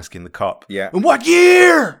Reese asking the cop. Yeah. And what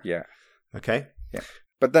year? Yeah. Okay. Yeah.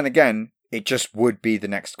 But then again, it just would be the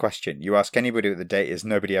next question. You ask anybody what the date is,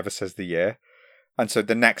 nobody ever says the year. And so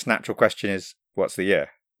the next natural question is, what's the year?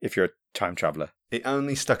 If you're a time traveller. It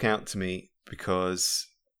only stuck out to me because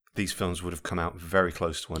these films would have come out very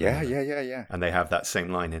close to one another. Yeah. And they have that same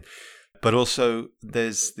line in. But also,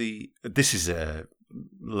 this is a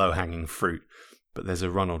low-hanging fruit, but there's a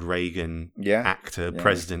Ronald Reagan actor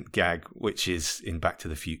president gag, which is in Back to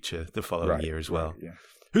the Future the following year as well. Yeah.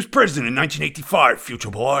 Who's president in 1985,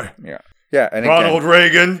 future boy? Yeah. Yeah. And Ronald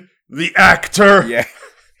Reagan, the actor. Yeah.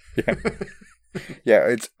 Yeah. Yeah,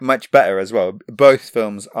 it's much better as well. Both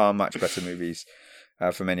films are much better movies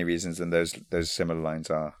for many reasons, and those similar lines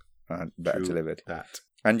are better delivered.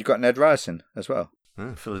 And you've got Ned Ryerson as well.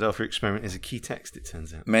 Philadelphia Experiment is a key text, it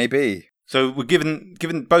turns out. Maybe. So we're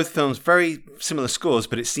given both films very similar scores,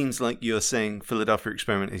 but it seems like you're saying Philadelphia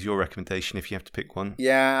Experiment is your recommendation if you have to pick one.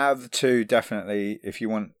 Yeah, out of the two, definitely. If you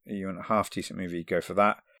want a half decent movie, go for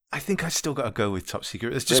that. I think I still got to go with Top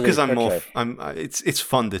Secret. It's just because it's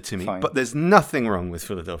fonder to me. Fine. But there's nothing wrong with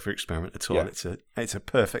Philadelphia Experiment at all. Yeah. It's a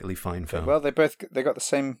perfectly fine film. Well, they got the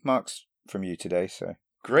same marks from you today, so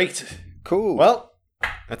great, cool. Well,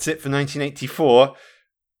 that's it for 1984.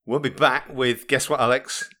 We'll be back with guess what,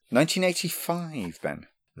 Alex? 1985, Ben.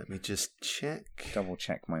 Let me just check. Double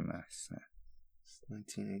check my maths.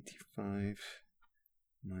 1985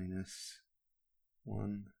 minus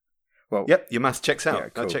 1. Well, yep, your maths checks out. Yeah,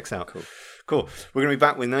 cool, that checks out. Cool. We're going to be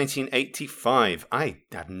back with 1985. I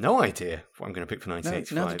have no idea what I'm going to pick for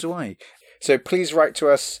 1985. No, neither do I. So please write to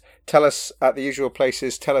us. Tell us at the usual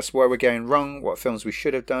places. Tell us where we're going wrong, what films we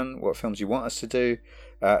should have done, what films you want us to do.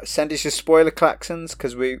 Send us your spoiler klaxons,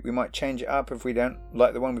 because we might change it up if we don't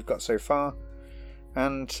like the one we've got so far.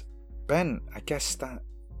 And Ben, I guess that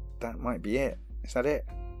might be it. Is that it?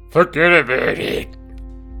 Forget about it.